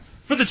 Yes.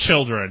 For the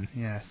children.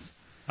 Yes.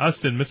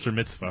 Us and Mr.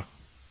 Mitzvah.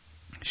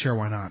 Sure,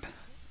 why not?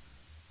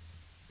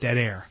 Dead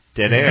air.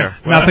 Dead air.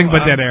 Nothing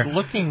but dead air.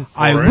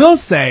 I will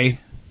say,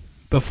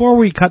 before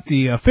we cut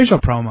the official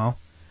promo,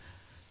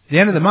 at the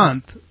end of the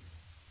month,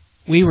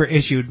 we were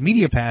issued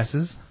media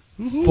passes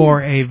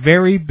for a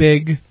very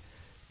big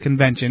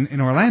convention in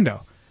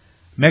Orlando.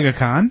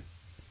 MegaCon.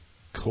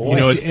 Cool. You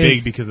know it's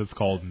big because it's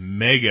called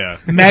Mega.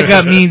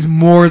 Mega means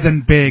more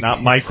than big. Not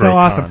Microcon. So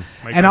awesome.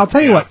 And I'll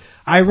tell you what,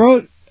 I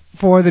wrote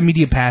for the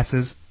media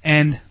passes,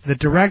 and the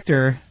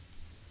director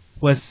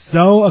was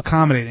so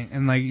accommodating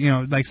and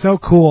like so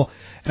cool.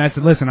 And I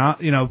said, listen,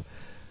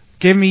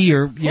 give me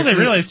your. Well, they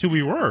realized who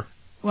we were.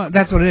 Well,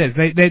 that's what it is.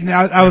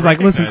 I was like,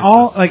 listen,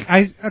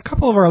 a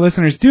couple of our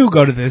listeners do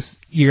go to this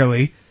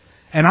yearly.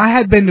 And I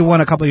had been to one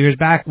a couple of years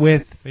back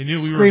with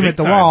Scream at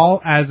the Wall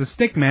as a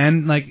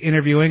stickman, like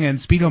interviewing, and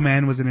Speedo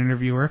Man was an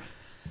interviewer.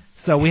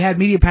 So we had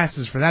media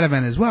passes for that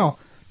event as well.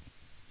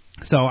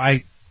 So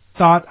I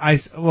thought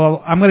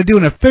I'm going to do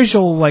an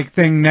official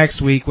thing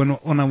next week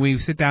when we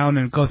sit down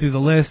and go through the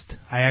list.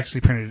 I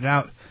actually printed it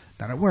out,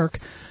 not at work,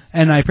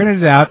 and I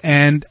printed it out,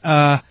 and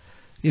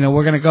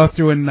we're going to go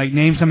through and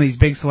name some of these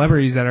big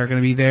celebrities that are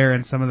going to be there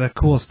and some of the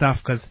cool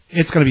stuff because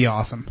it's going to be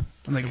awesome.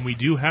 And we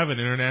do have an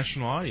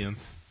international audience.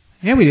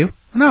 Yeah, we do.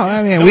 No,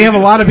 I mean, we have a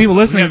lot of people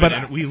listening,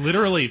 but we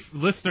literally,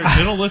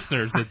 general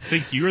listeners that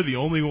think you're the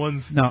only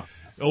ones. No.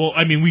 Well,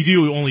 I mean, we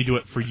do only do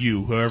it for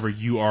you, whoever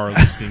you are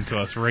listening to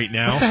us right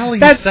now. What the hell are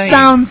you that saying?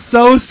 Sounds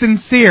so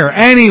sincere.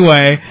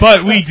 Anyway.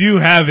 But we do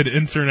have an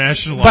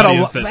international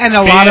audience that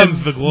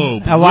spans the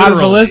globe. A lot of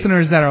the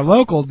listeners that are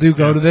local do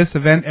go to this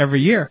event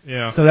every year.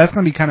 Yeah. So that's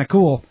going to be kind of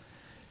cool.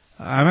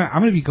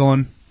 I'm going to be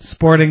going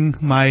sporting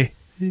my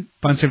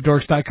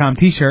bunchofdorks.com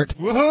t-shirt.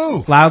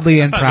 Woohoo! Loudly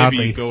and proudly.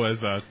 Maybe you go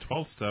as a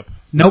 12-step.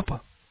 Nope.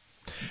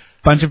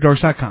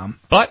 Bunchofdorks.com.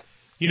 But,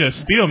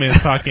 Speedo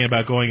Man's talking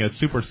about going as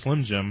Super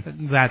Slim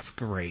Jim. That's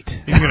great.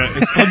 He's going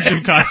to Slim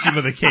Jim costume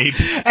with a cape.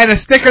 And a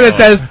sticker that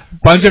says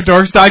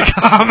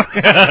bunchofdorks.com.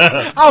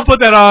 I'll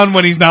put that on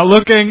when he's not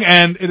looking,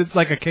 and it's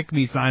like a kick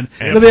me sign.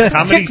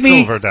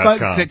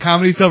 ComedySilver.com.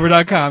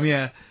 ComedySilver.com,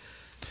 yeah.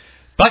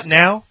 But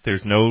now,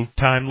 there's no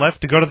time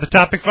left to go to the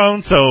topic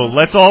phone, so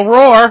let's all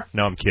roar.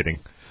 No, I'm kidding.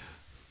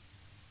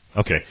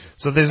 Okay,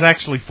 so there's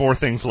actually 4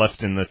 things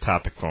left in the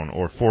topic phone,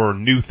 or 4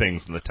 new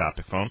things in the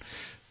topic phone.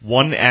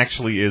 One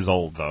actually is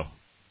old, though.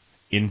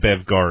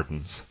 InBev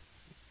Gardens.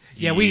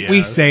 Yeah,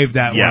 we saved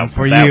that one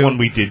for you. Yeah, that one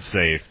we did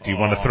save. Do you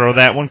want to throw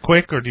that one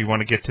quick, or do you want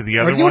to get to the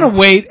other one? Or do you want to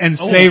wait and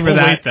savor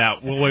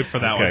that? We'll wait for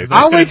that one.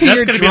 I'll wait till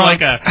you're drunk.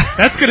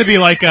 That's going to be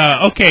like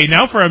a, okay,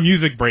 now for a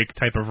music break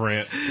type of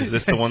rant. Is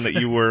this the one that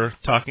you were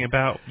talking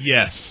about?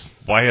 Yes.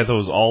 Why are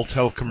those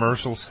Alltel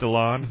commercials still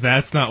on?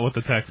 That's not what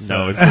the text says.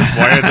 No, it says,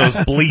 why are those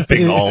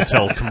bleeping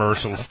Alltel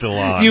commercials still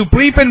on? You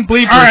bleeping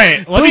bleepers. All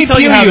right, let me tell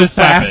you how this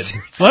happened.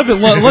 Let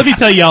me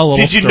tell y'all a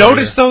little Did you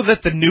notice, though,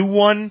 that the new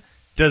one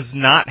does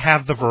not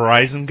have the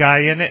Verizon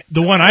guy in it?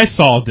 The one I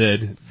saw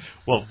did.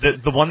 Well,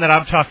 the one that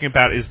I'm talking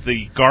about is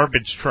the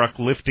garbage truck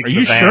lifting the van. Are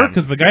you sure?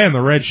 Because the guy in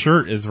the red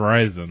shirt is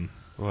Verizon.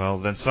 Well,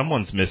 then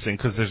someone's missing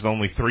because there's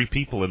only 3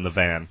 people in the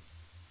van.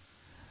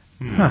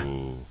 Huh.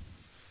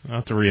 I'll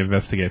have to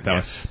reinvestigate that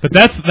one. But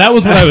that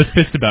was what I was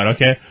pissed about,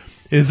 okay?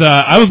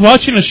 I was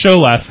watching a show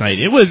last night.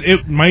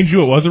 Mind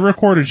you, it was a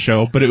recorded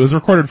show, but it was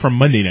recorded from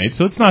Monday night,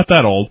 so it's not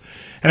that old.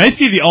 And I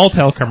see the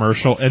Alltel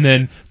commercial, and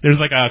then there's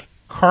like a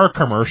car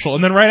commercial,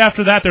 and then right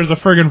after that there's a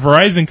friggin'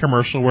 Verizon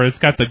commercial where it's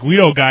got the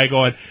Guido guy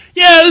going,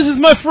 yeah, this is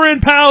my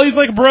friend, pal, he's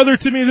like a brother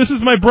to me, this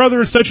is my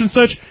brother, such and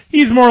such,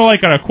 he's more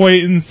like an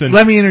acquaintance. And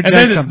let me interject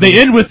and then something. They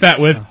end with that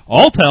with,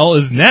 Alltel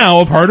is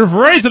now a part of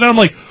Verizon, and I'm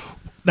like,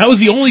 that was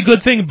the only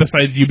good thing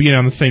besides you being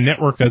on the same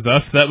network as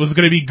us that was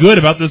going to be good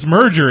about this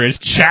merger is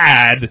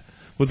Chad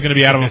was going to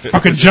be out of a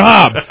fucking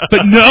job.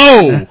 But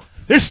no!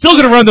 They're still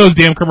going to run those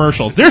damn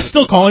commercials. They're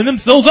still calling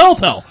themselves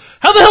Alltel.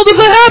 How the hell does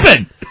that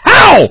happen?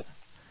 How?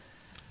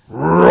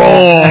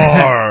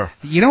 Roar!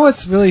 You know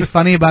what's really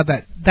funny about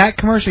that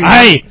commercial?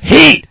 I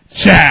hate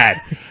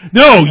Chad.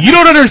 No, you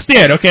don't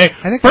understand, okay?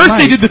 First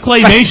they did the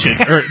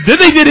claymation, or then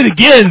they did it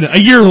again a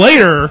year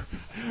later.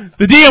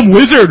 The damn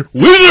wizard!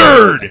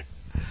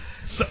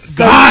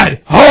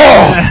 God!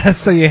 Oh!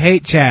 So you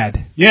hate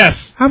Chad.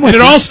 Yes. And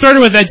it all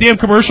started with that damn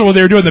commercial where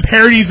they were doing the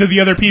parodies of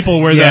the other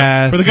people where the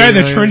guy in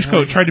the trench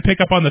coat tried to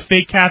pick up on the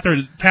fake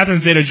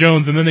Catherine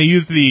Zeta-Jones, and then they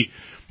used the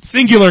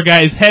singular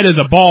guy's head as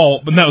a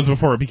ball, but that was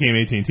before it became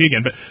AT&T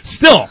again. But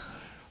still.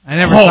 I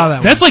never saw that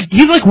one. That's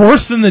he's like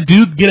worse than the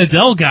dude Get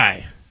Adele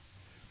guy.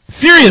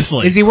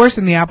 Seriously. Is he worse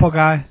than the Apple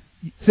guy?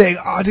 Saying,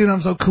 "Oh, dude,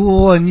 I'm so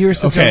cool, and you're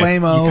such a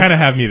lame-o." You kind of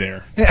have me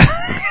there.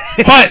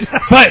 but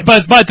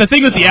the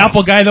thing with the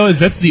Apple guy though is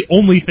that's the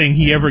only thing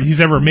he's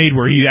ever made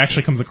where he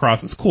actually comes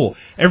across as cool.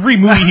 Every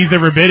movie he's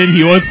ever been in,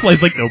 he always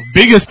plays like the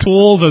biggest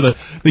tools or the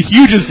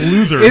hugest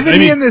losers.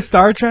 Isn't he in this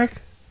Star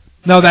Trek?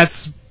 No,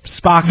 that's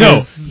Spock.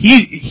 No,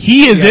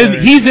 he is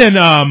in. He's in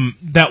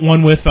that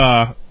one with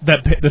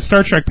the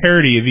Star Trek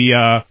parody.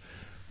 The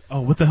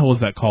what the hell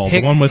was that called?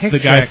 The one with the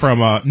guy from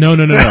no.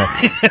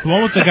 The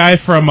one with the guy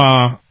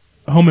from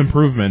Home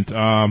Improvement.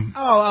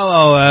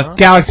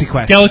 Galaxy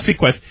Quest. Galaxy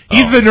Quest.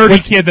 He's the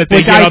nerdy kid that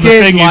they get on the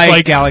thing. He's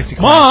like, Galaxy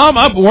Quest.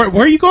 Mom, where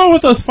are you going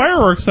with those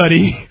fireworks,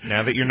 honey?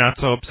 Now that you're not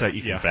so upset,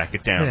 you can back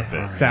it down a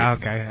bit. So,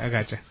 okay, I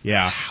got you.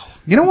 Yeah.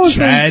 You know what?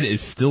 Chad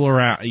is still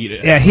around.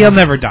 Yeah, he'll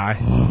never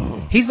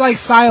die. He's like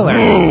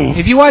Sylar.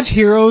 If you watch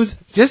Heroes,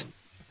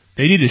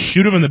 they need to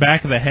shoot him in the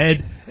back of the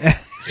head.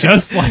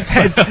 Just like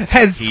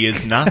he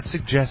is not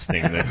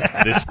suggesting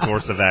that this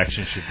course of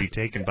action should be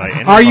taken by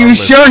anyone. Are you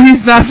sure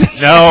he's not?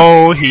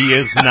 No, he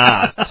is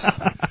not.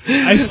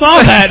 I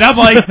saw that, and I'm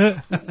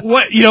like,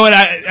 what? You know what?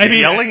 I mean,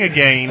 yelling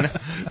again.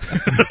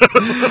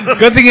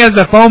 Good thing he has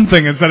the foam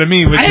thing instead of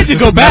me. I had to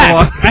go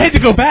back. I had to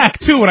go back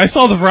too when I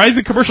saw the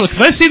Verizon commercial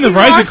because I've seen the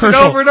Verizon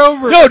commercial over and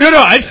over. No.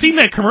 I've seen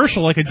that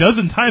commercial like a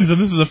dozen times, and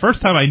this is the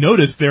first time I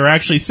noticed they're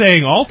actually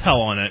saying Alltel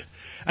on it.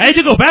 I had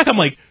to go back. I'm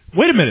like,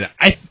 wait a minute.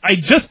 I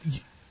just.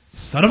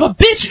 Son of a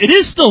bitch! It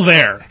is still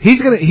there. You're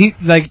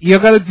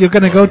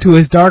gonna go to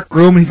his dark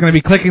room and he's gonna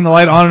be clicking the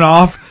light on and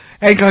off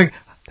and going,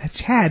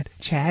 Chad,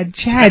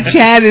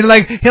 and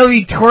like he'll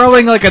be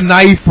twirling like a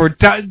knife or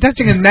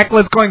touching a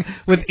necklace, going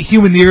with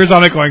human ears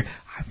on it, going,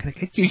 I'm gonna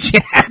get you,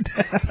 Chad.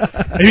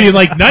 I mean,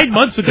 like 9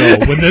 months ago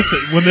when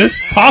this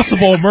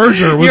possible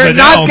merger was announced, you're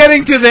not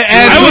getting to the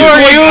end.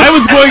 I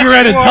was going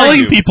around and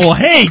telling people,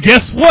 hey,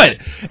 guess what?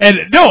 And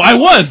no,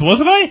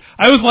 wasn't I?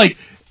 I was like.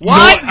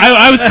 What?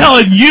 I was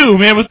telling you,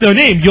 man, with no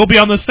name, you'll be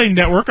on the same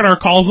network and our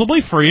calls will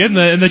be free and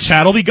the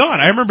chat will be gone.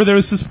 I remember there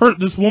was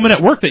this woman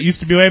at work that used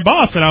to be my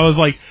boss, and I was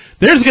like,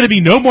 there's going to be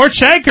no more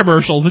Chad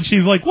commercials. And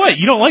she's like, what?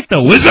 You don't like the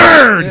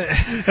wizard?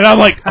 And I'm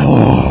like,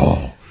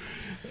 oh.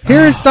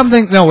 Here's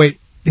something. No, wait.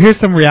 Here's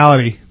some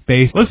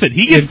reality-based. Listen,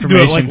 he gets to do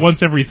it like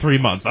once every 3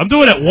 months. I'm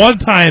doing it one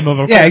time of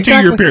a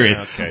 2-year period.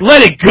 Okay.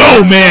 Let it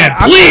go, man,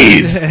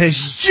 please.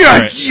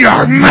 Shut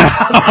your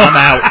mouth. I'm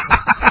out.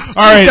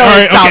 All right.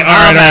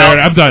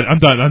 I'm done.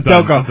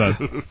 Don't go. I'm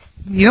done.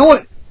 You know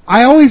what?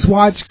 I always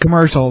watch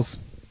commercials,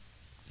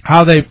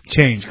 how they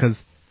change, because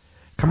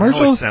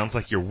commercials... it sounds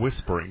like you're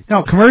whispering.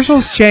 No,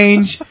 commercials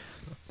change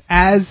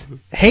as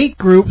hate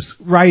groups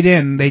write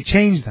in. They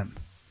change them.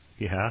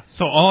 Yeah.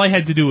 So all I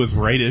had to do was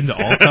write into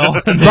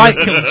Alltel.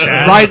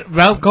 Right.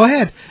 Well, go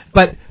ahead.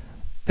 But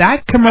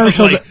that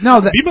commercial... be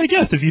my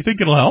guest if you think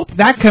it'll help.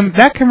 That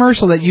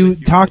commercial that you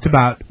talked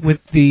about with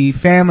the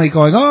family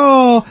going,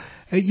 oh...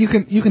 You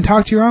can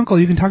talk to your uncle.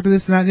 You can talk to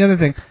this and that and the other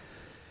thing.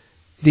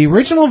 The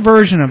original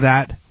version of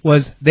that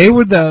was they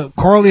were the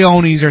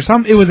Corleones or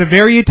some. It was a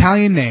very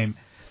Italian name,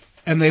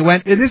 and they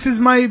went. This is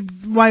my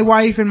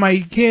wife and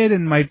my kid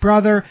and my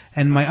brother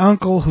and my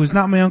uncle, who's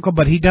not my uncle,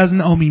 but he doesn't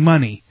owe me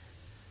money.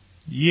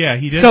 Yeah,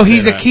 he did. So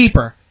he's a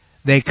keeper.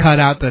 They cut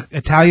out the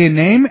Italian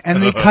name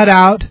and they cut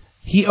out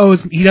he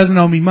doesn't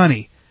owe me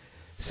money.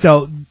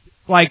 So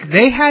like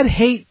they had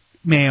hate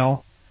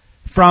mail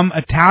from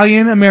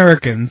Italian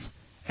Americans.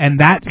 And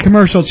that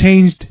commercial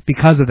changed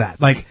because of that.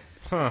 Like,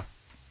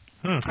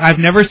 I've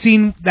never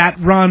seen that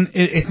run.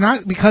 It's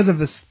not because of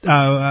this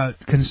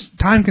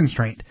time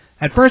constraint.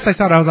 At first I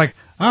thought, I was like,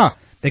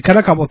 they cut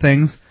a couple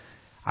things.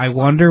 I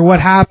wonder what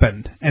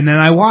happened. And then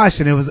I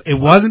watched, and it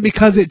wasn't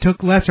because it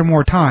took less or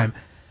more time.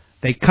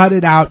 They cut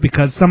it out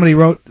because somebody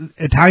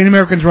Italian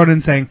Americans wrote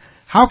in saying,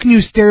 how can you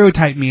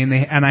stereotype me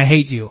and I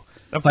hate you?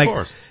 Of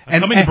course. I'm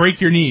coming to break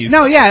your knees.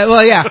 No, yeah,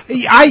 well, yeah.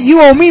 You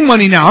owe me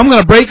money now. I'm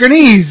going to break your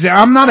knees.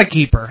 I'm not a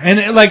keeper.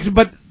 And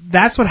but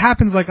that's what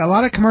happens. Like a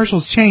lot of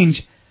commercials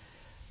change,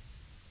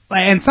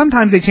 and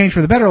sometimes they change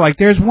for the better. Like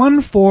there's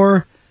one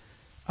for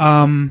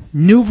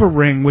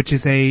NuvaRing, which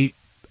is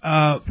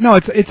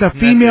it's a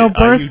female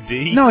birth.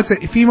 IUD? No, it's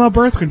a female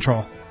birth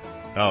control.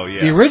 Oh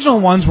yeah. The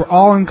original ones were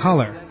all in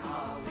color,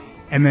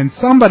 and then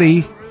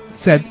somebody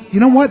said,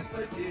 you know what?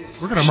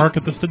 We're going to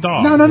market this to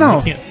dogs.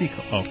 No. We can't see.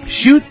 Oh.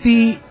 Shoot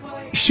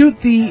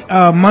the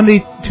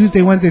Monday,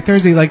 Tuesday, Wednesday,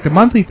 Thursday, like the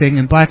monthly thing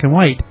in black and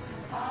white,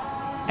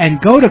 and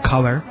go to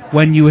color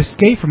when you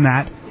escape from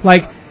that.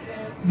 Like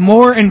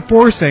more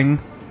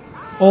enforcing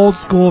old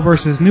school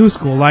versus new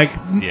school. Like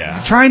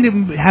trying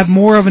to have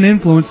more of an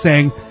influence,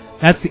 saying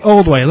that's the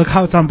old way. Look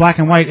how it's on black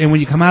and white, and when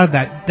you come out of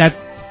that, that's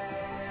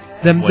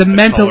the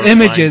mental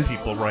images.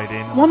 People write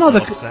in. Well, no.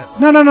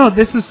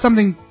 This is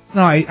something.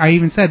 No, I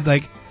even said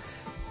like.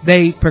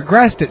 They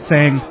progressed it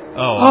saying,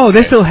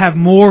 this will have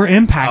more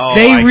impact.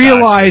 They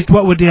realized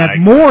what would have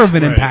more of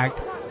an impact,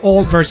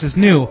 old versus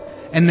new,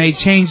 and they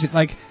changed it.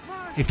 Like,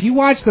 if you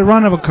watch the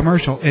run of a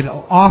commercial,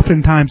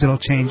 oftentimes it'll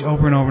change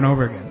over and over and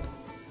over again.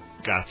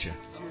 Gotcha.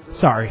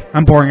 Sorry,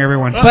 I'm boring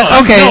everyone. Oh,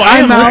 But okay,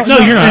 I'm out. No,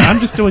 you're not.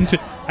 I'm just doing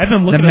I've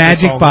been looking The at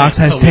this magic all box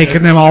night has until we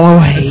taken got- them all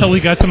away. Until we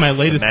got to my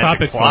latest Magic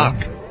topic.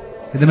 clock.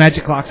 The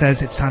magic clock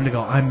says it's time to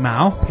go. I'm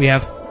Mao. We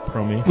have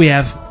Promi. We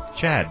have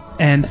Chad.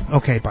 And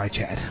okay, bye,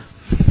 Chad.